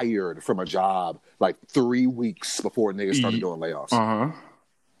from a job 3 weeks before niggas started doing layoffs? Uh-huh.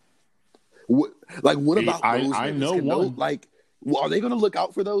 What about those niggas? I know one. Are they going to look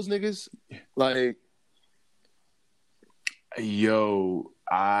out for those niggas? Yo,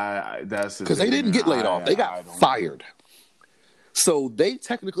 that's because they didn't get laid off. They got fired. So they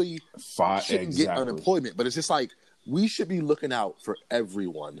technically shouldn't get Exactly. unemployment, but it's just like we should be looking out for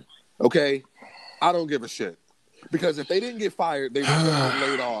everyone. Okay? I don't give a shit. Because if they didn't get fired, they would have been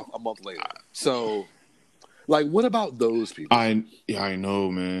laid off a month later. So, like, what about those people? I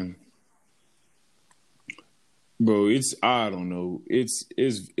know, man. Bro, I don't know. It's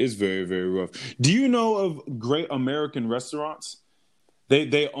very, very rough. Do you know of great American restaurants?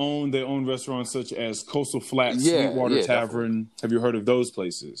 They own restaurants such as Coastal Flats, Sweetwater Tavern. Definitely. Have you heard of those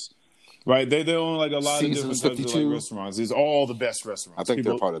places? Right, they own like a lot of different types of like restaurants. It's all the best restaurants. I think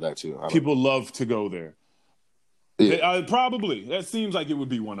they're part of that too. People love to go there. Yeah. Probably that seems like it would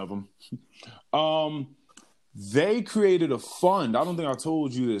be one of them. They created a fund. I don't think I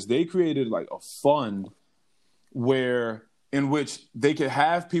told you this. They created like a fund in which they could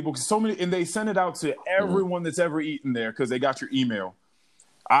have people and they send it out to everyone that's ever eaten there because they got your email.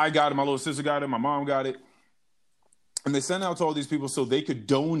 I got it. My little sister got it. My mom got it. And they sent it out to all these people so they could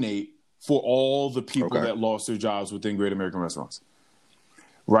donate for all the people that lost their jobs within Great American Restaurants.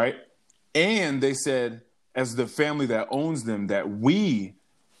 Right? And they said, as the family that owns them, that we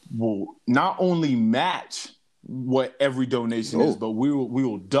will not only match what every donation is, but we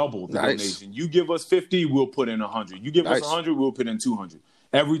will double the donation. You give us 50, we'll put in 100. You give us 100, we'll put in 200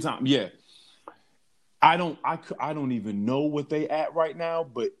 every time. Yeah. I don't even know what they at right now,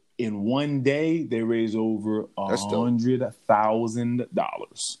 but in one day they raised over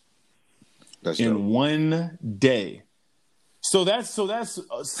 $100,000. In one day. So that's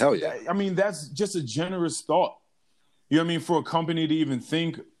hell yeah. I mean, that's just a generous thought. You know what I mean? For a company to even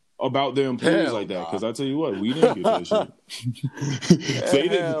think about their employees like that. Because I tell you what, we didn't get that shit.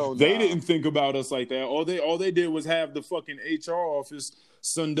 They didn't think about us like that. All they did was have the fucking HR office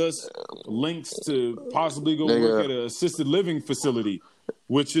send us links to possibly go work at an assisted living facility,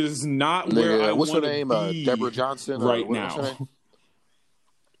 which is not where I want to be. What's her name? Deborah Johnson right now.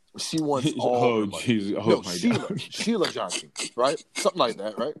 She wants all Sheila Johnson, right? Something like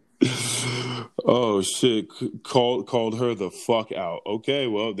that, right? Oh shit! Called her the fuck out. Okay,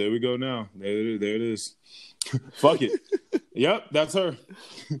 well there we go now. There it is. Fuck it. Yep, that's her.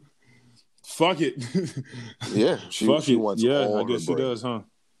 Fuck it. Yeah, she wants. Yeah, I guess she does, huh?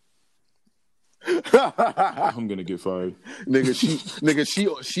 I'm gonna get fired, nigga.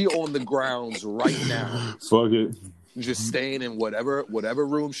 She on the grounds right now. Fuck it. Just staying in whatever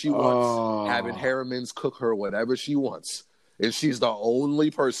room she wants, having Harriman's cook her whatever she wants. And she's the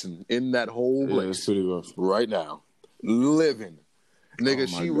only person in that whole place it's pretty rough. Right now. Living. Nigga,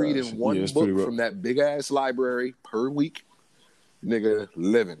 she reading one book from that big-ass library per week. Nigga,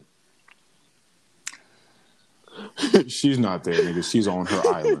 living. She's not there, nigga. She's on her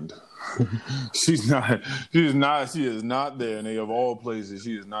island. She is not there, nigga. Of all places,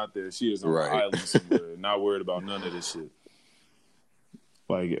 she is not there. She is on an island somewhere, not worried about none of this shit.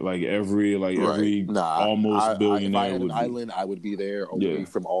 Like every almost billionaire. If I had an island, I would be there away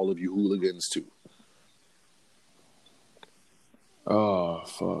from all of you hooligans too. Oh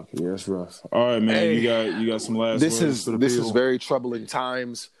fuck, yeah, that's rough. All right, man, hey, you got some last words for the people? This is very troubling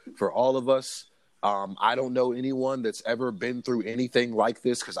times for all of us. I don't know anyone that's ever been through anything like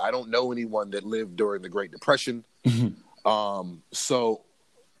this because I don't know anyone that lived during the Great Depression.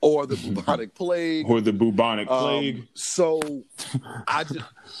 Or the bubonic plague. Or the bubonic plague. So I just,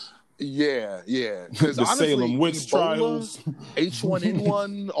 yeah. The honestly, Salem witch trials.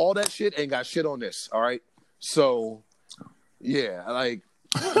 H1N1, all that shit ain't got shit on this, all right? So, yeah, like,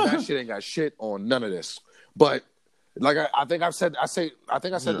 that shit ain't got shit on none of this. But, like I think I said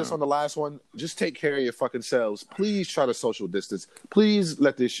this on the last one. Just take care of your fucking selves. Please try to social distance. Please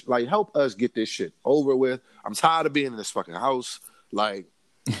let this, help us get this shit over with. I'm tired of being in this fucking house. Like,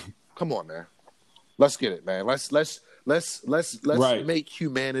 come on, man. Let's get it, man. Let's make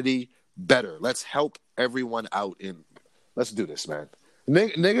humanity better. Let's help everyone out. Let's do this, man.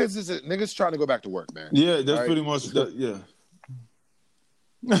 Niggas trying to go back to work, man. Yeah, that's pretty much. Yeah.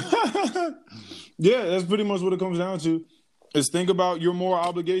 Yeah, that's pretty much what it comes down to. Is think about your moral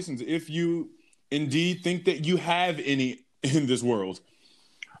obligations if you indeed think that you have any in this world.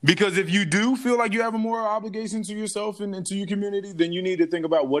 Because if you do feel like you have a moral obligation to yourself and to your community, then you need to think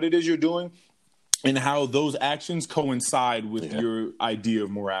about what it is you're doing and how those actions coincide with your idea of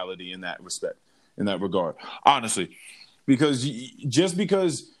morality in that respect, in that regard. Honestly, because just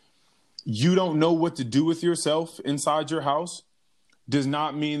because you don't know what to do with yourself inside your house does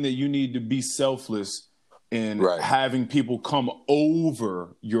not mean that you need to be selfless in having people come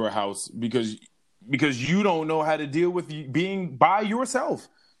over your house because you don't know how to deal with being by yourself.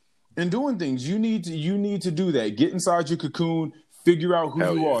 And doing things, you need to do that. Get inside your cocoon, figure out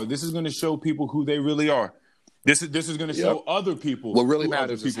who you are. This is going to show people who they really are. This is going to show other people what really who other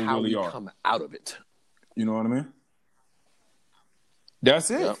matters is people how really we are. come out of it. You know what I mean?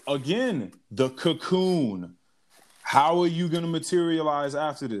 That's it. Yep. Again, the cocoon. How are you going to materialize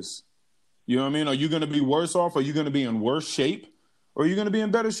after this? You know what I mean? Are you going to be worse off? Are you going to be in worse shape? Or are you going to be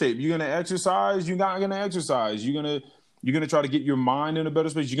in better shape? You're going to exercise? You're not going to exercise. You're going to try to get your mind in a better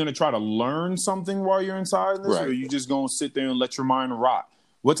space. You're going to try to learn something while you're inside this, or are you just going to sit there and let your mind rot?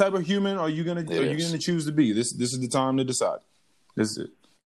 What type of human are you going to choose to be? This is the time to decide. This is it.